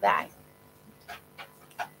Gucci bag,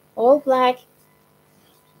 all black,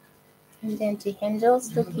 and then the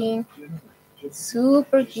handles looking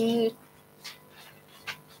super good.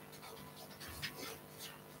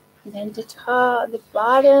 And then the top, the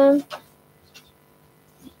bottom.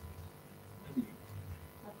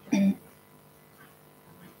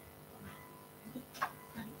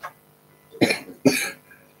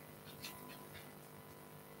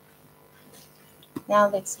 Now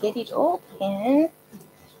let's get it open.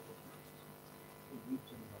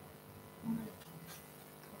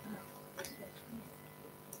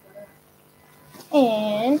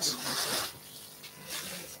 And of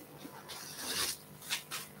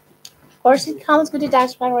course it comes with a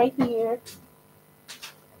dashboard right here.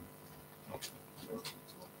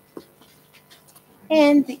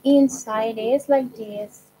 And the inside is like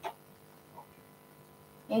this.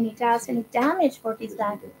 And it has any damage for this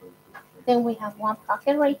bag. Then we have one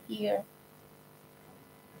pocket right here.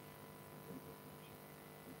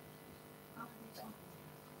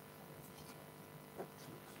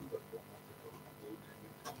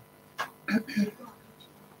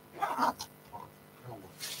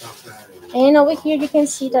 And over here you can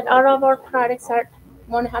see that all of our products are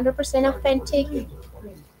 100% authentic.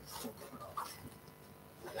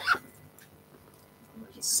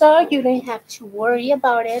 So you don't have to worry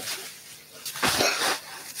about it.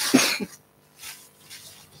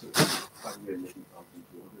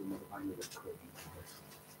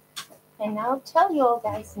 And I'll tell you all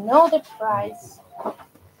guys know the price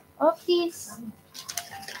of this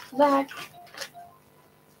bag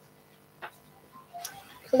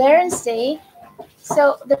clearance day.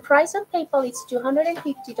 So the price on PayPal is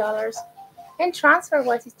 $250 and transfer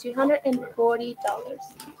wise is $240.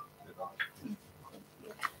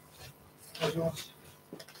 びっ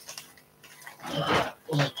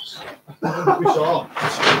く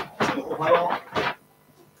りした。おはよう。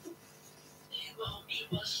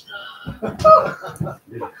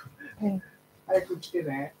早く来て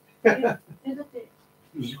ね。だって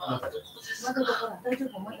2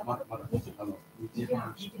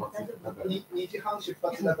時半出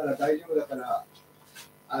発だから大丈夫だから、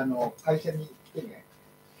会社に来てね。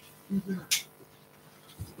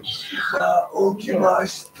さあ、起きま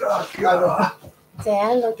した。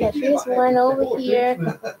Then look at this one over here.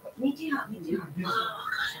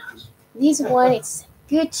 This one is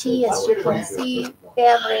Gucci, as you can see,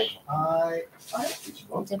 fabric.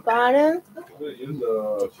 At the bottom,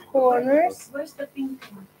 corners. Where's the pink?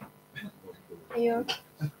 Here.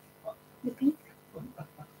 The pink?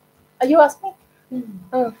 Are you asking?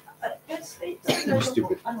 Oh. You're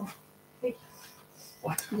stupid.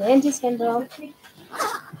 Then this handle.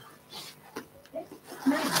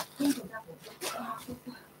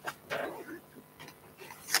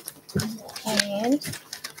 And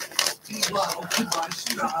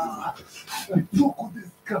どこで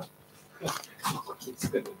すか。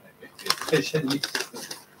会社に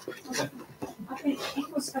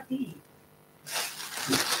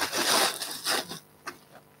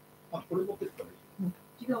あ、これ持ってったらい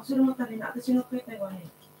い。違う、それも食べない。私の携帯はね、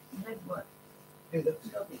だいぶだって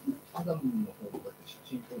アダムの方だって写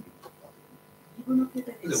真撮るとか。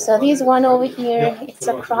 so this one over here, it's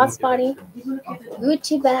a crossbody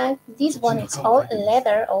Gucci bag. This one is all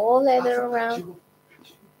leather around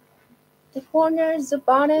the corners, the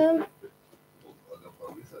bottom.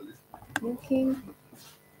 Looking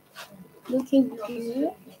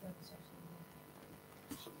good.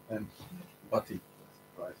 And butty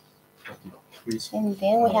price. Butty. Please. And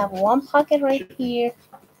then we have one pocket right here.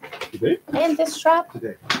 Today? And the strap,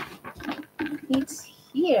 Today. it's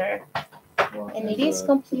here. And it is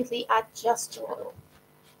completely adjustable.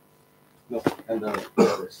 No, and the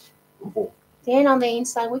others. 4. Then on the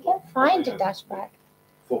inside, we can find the dash bag.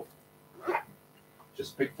 4.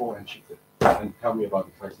 Just pick 4 and ship it. And tell me about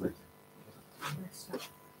the price later.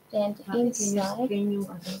 Then the inside, Can you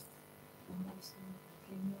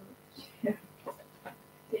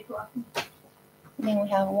take off? then we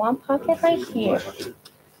have one pocket right here. See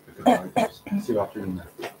you after that.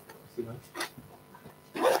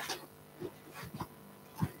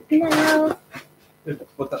 Now,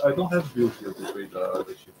 But I don't have bills here to pay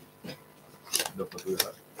the shipping. The what do you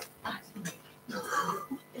have?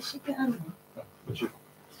 But you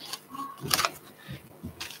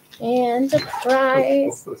and the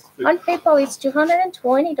price on PayPal is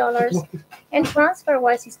 $220, and transfer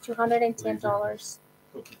wise is $210.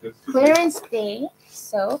 Clearance day,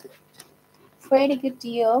 so pretty good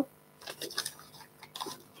deal.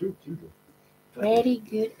 Pretty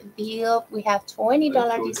good deal. We have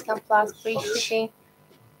 $20 discount plus free shipping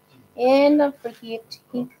and a free gift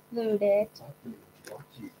included.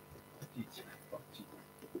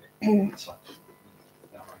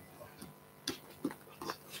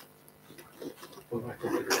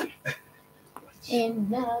 And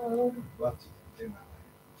now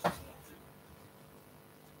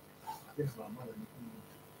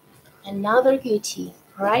another Gucci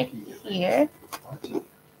right here.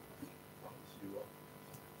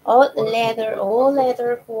 All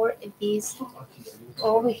leather for this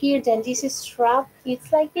over here. Then this is strap.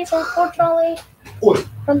 It's like this, unfortunately.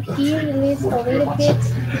 From here it is a little bit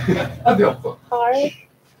hard.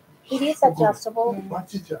 It is adjustable.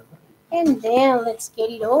 And then let's get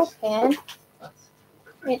it open.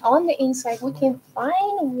 And on the inside we can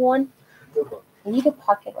find one little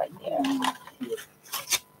pocket right there.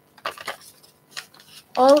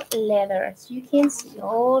 All leather, as you can see,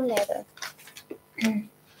 all leather.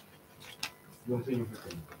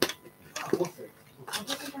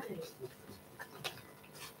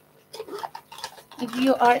 If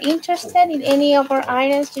you are interested in any of our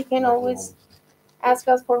items, you can always ask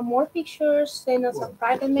us for more pictures, send us a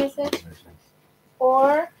private message,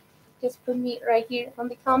 or just put me right here on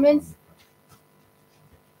the comments.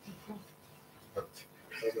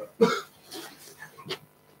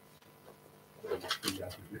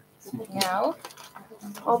 Now,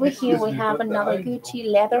 over here we have another Gucci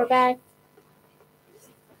leather bag.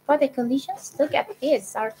 But the conditions, look at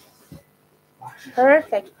this, are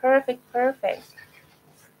perfect.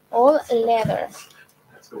 All leather.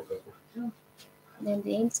 And then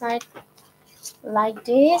the inside, like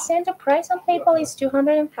this, and the price on PayPal is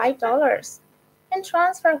 $205. And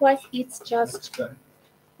transfer wise, it's just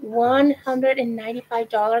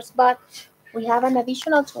 $195. But we have an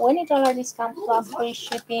additional $20 discount plus free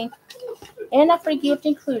shipping and a free gift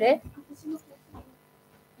included.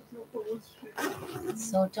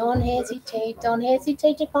 So don't hesitate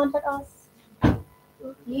to contact us. If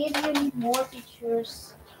you need more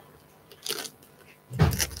pictures,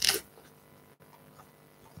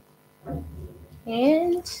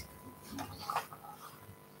 and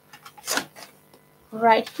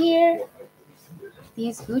right here,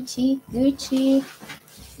 this Gucci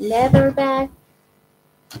leather bag.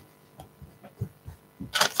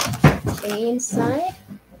 The inside,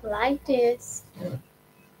 like this.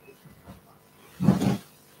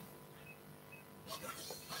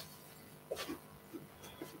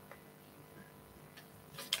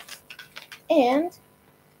 And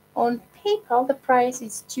on PayPal, the price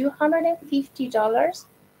is $250,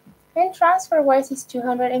 and transfer wise is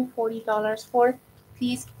 $240 for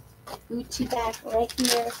this Gucci bag right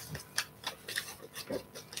here.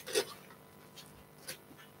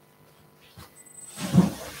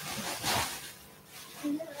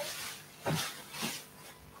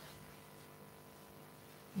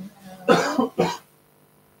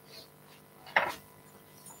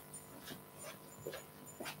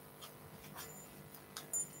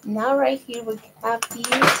 Now right here we have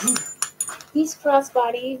this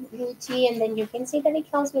crossbody Gucci, and then you can see that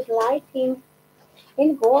it comes with light pink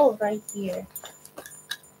and gold right here.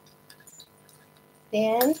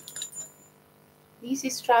 Then this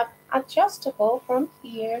is strap adjustable from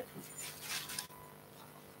here.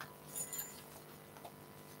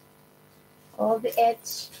 All the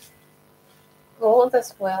edge gold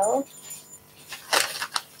as well.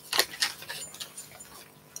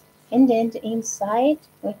 And then the inside,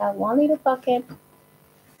 we have one little pocket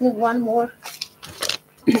and one more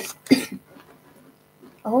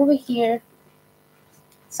over here.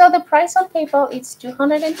 So the price on PayPal is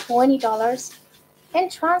 $220, and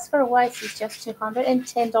transfer wise is just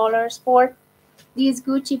 $210 for this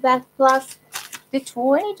Gucci bag plus the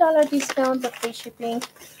 $20 discount, the free shipping,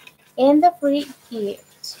 and the free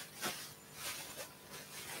gift.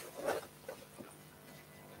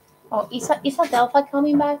 Oh, is Adelpha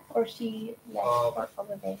coming back or she left for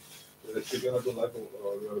over there? She's gonna do live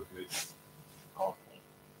real quick. Okay.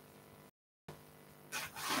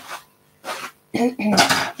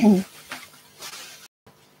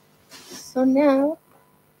 So now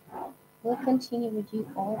we'll continue with you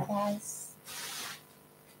all guys.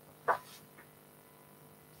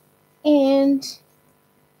 And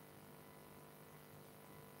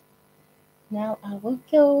now I will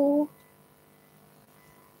go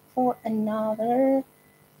for another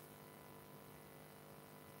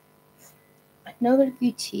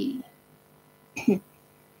Gucci.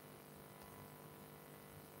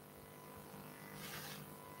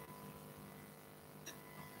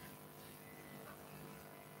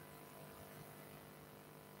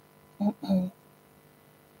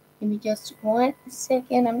 Give me just 1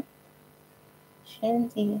 second. I'm sharing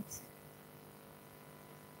these.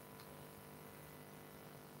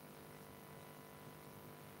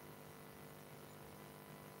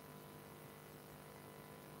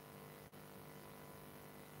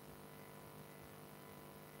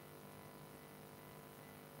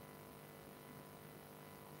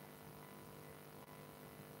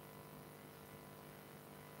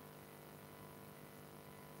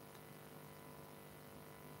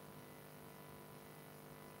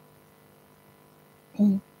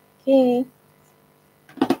 Okay.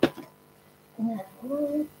 Now,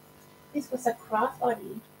 this was a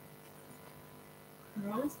crossbody.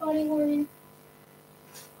 Crossbody one.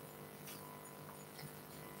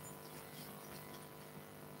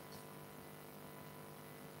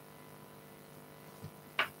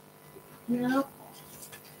 Now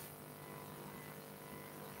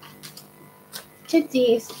to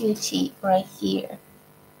this Gucci right here.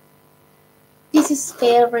 This is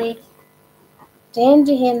fabric,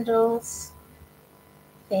 dandy handles,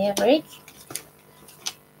 fabric,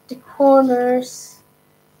 the corners,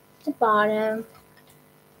 the bottom,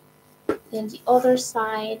 then the other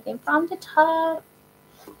side, and from the top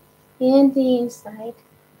and the inside.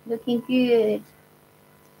 Looking good.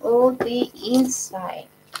 All the inside.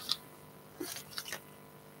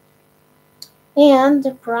 And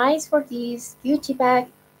the price for this Gucci bag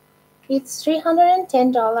is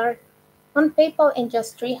 $310 on PayPal and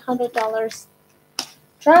just $300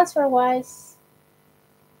 transfer wise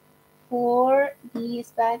for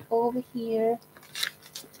this bag over here.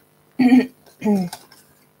 And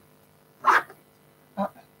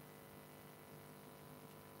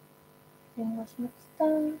what's next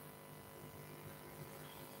time?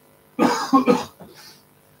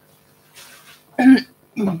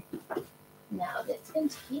 Now let's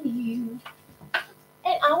continue.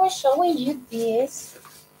 And I was showing you this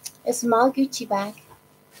a small Gucci bag.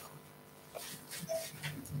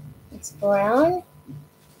 It's brown.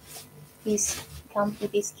 This comes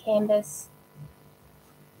with this canvas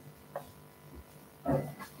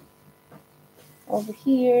over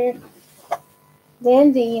here.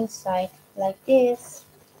 Then the inside like this.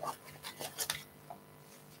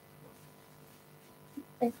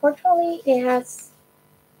 Unfortunately, it has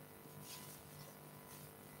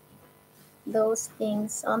those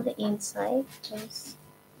things on the inside.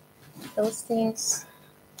 Those things.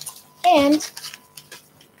 And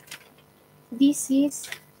this is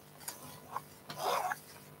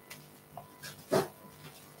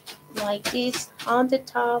like this on the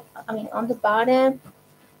top, on the bottom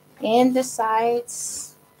and the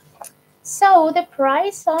sides. So the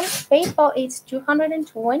price on PayPal is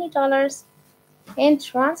 $220 and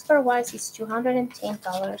transfer wise is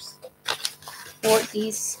 $210 for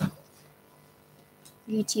this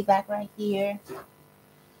Gucci bag right here.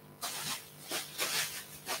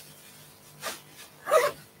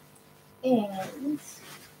 And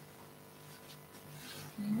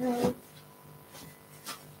right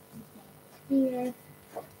here.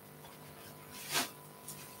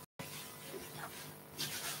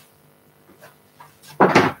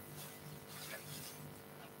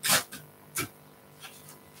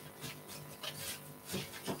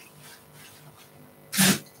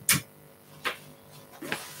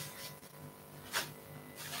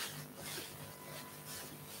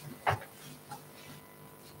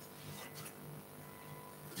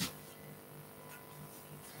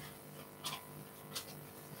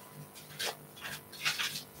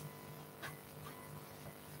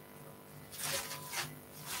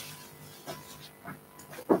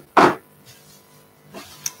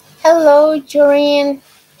 Hello, Jorin.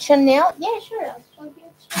 Chanel? Yeah, sure. I'll show you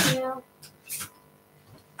Chanel.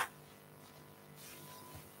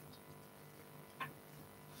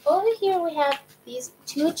 Over here we have these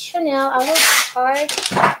two Chanel. I will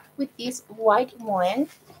start with this white one.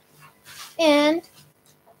 And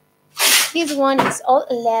this one is all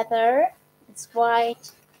leather. It's white.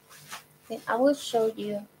 Then I will show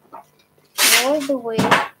you all the way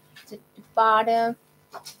to the bottom,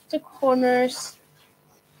 the corners,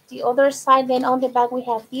 the other side. Then on the back we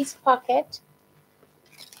have this pocket.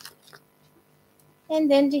 And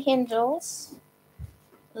then the handles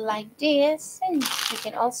like this. And you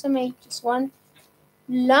can also make just one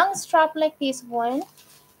long strap like this one.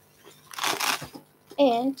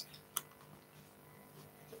 And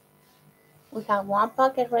we have one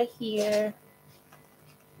pocket right here.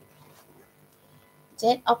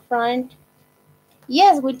 Then up front,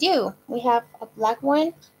 yes, we do. We have a black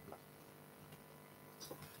one.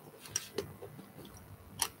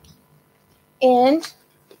 And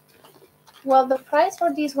well, the price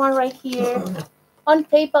for this one right here on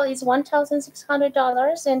PayPal is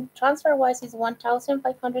 $1,600 and transfer wise is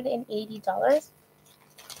 $1,580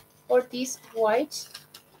 for this white.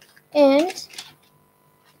 And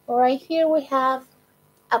right here we have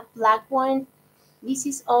a black one. This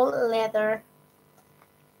is all leather.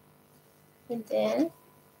 And then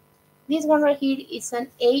this one right here is an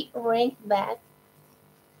 8-ring bag.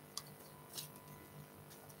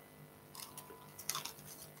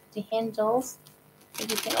 The handles,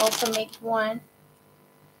 and you can also make one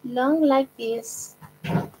long like this.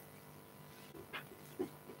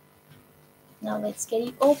 Now let's get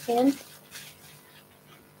it open.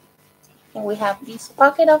 And we have this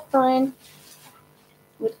pocket up front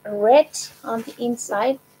with red on the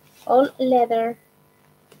inside, all leather.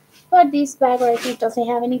 But this bag right here doesn't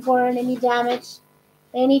have any burn, any damage,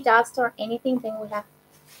 any dust or anything. Then we have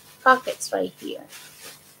pockets right here.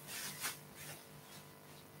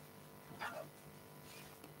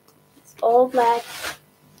 It's all black.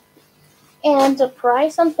 And the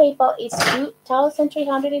price on PayPal is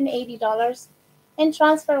 $2,380 and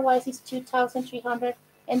transfer wise is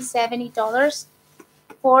 $2,370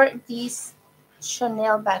 for this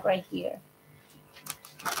Chanel bag right here.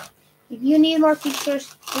 If you need more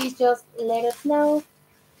pictures, please just let us know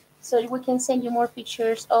so we can send you more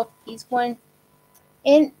pictures of this one.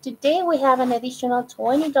 And today we have an additional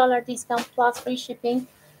 $20 discount plus free shipping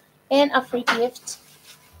and a free gift.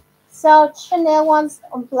 So Chanel ones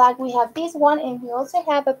on black, we have this one, and we also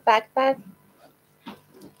have a backpack.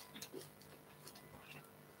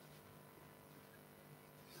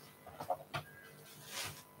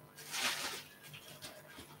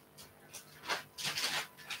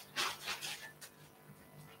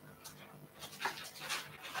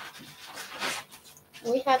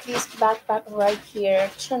 We have this backpack right here,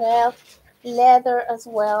 Chanel leather as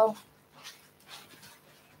well.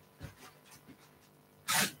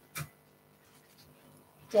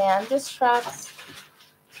 Then the straps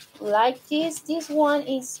like this. This one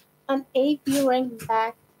is an AP ring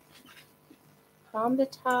back from the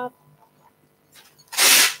top.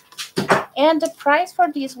 And the price for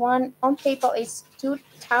this one on PayPal is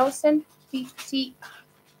 $2,050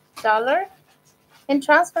 and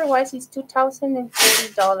transfer wise is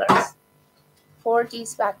 $2,030 for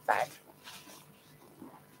this backpack.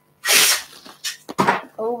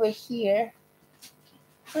 Over here,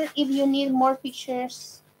 if you need more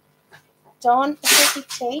pictures, don't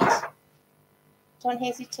hesitate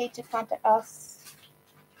to contact us.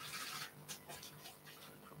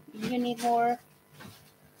 If you need more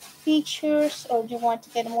pictures or you want to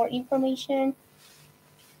get more information,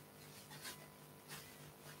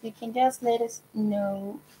 you can just let us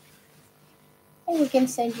know and we can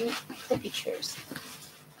send you the pictures.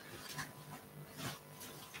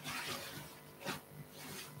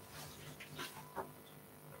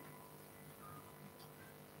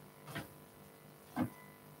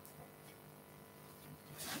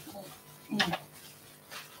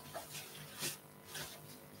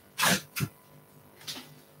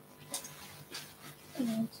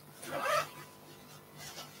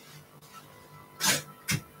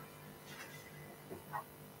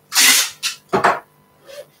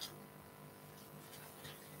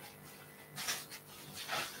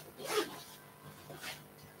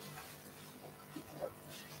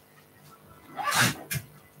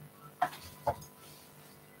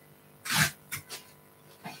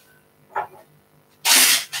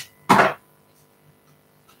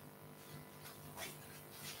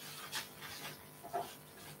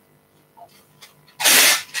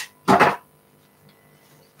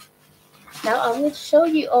 Now I will show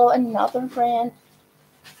you all another brand.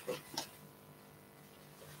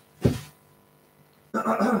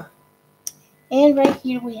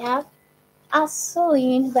 here we have a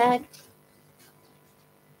Celine bag.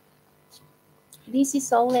 This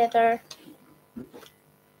is all leather.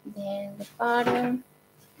 Then the bottom.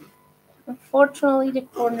 Unfortunately, the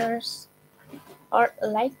corners are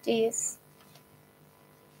like this.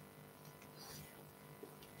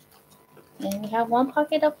 And we have one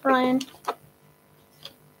pocket up front.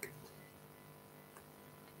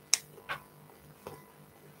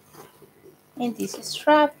 And this is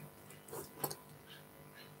strap.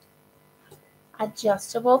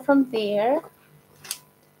 Adjustable from there.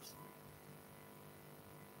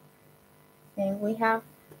 And we have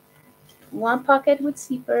one pocket with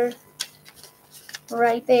zipper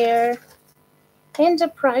right there. And the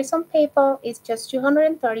price on PayPal is just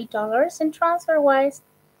 $230, and transfer wise,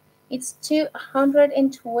 it's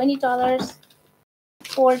 $220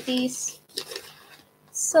 for this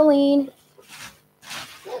Celine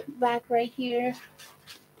bag right here.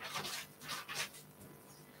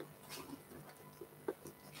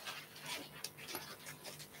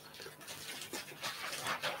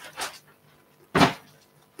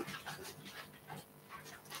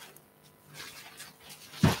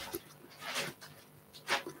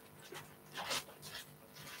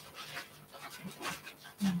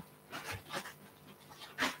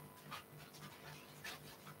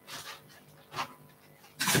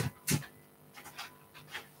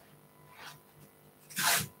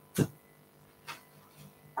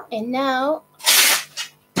 And now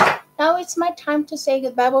it's my time to say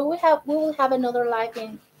goodbye. But we will have another live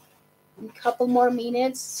in a couple more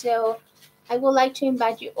minutes. So I would like to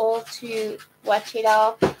invite you all to watch it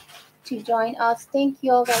all, to join us. Thank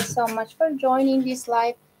you all guys so much for joining this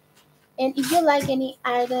live. And if you like any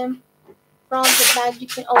item from the bag, you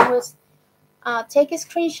can always take a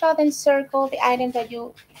screenshot and circle the item that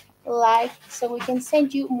you like, so we can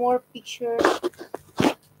send you more pictures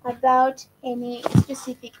about any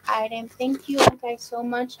specific item. Thank you all guys so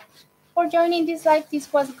much for joining this live.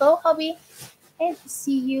 This was Go Hobby, and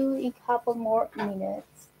see you in a couple more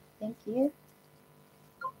minutes. Thank you.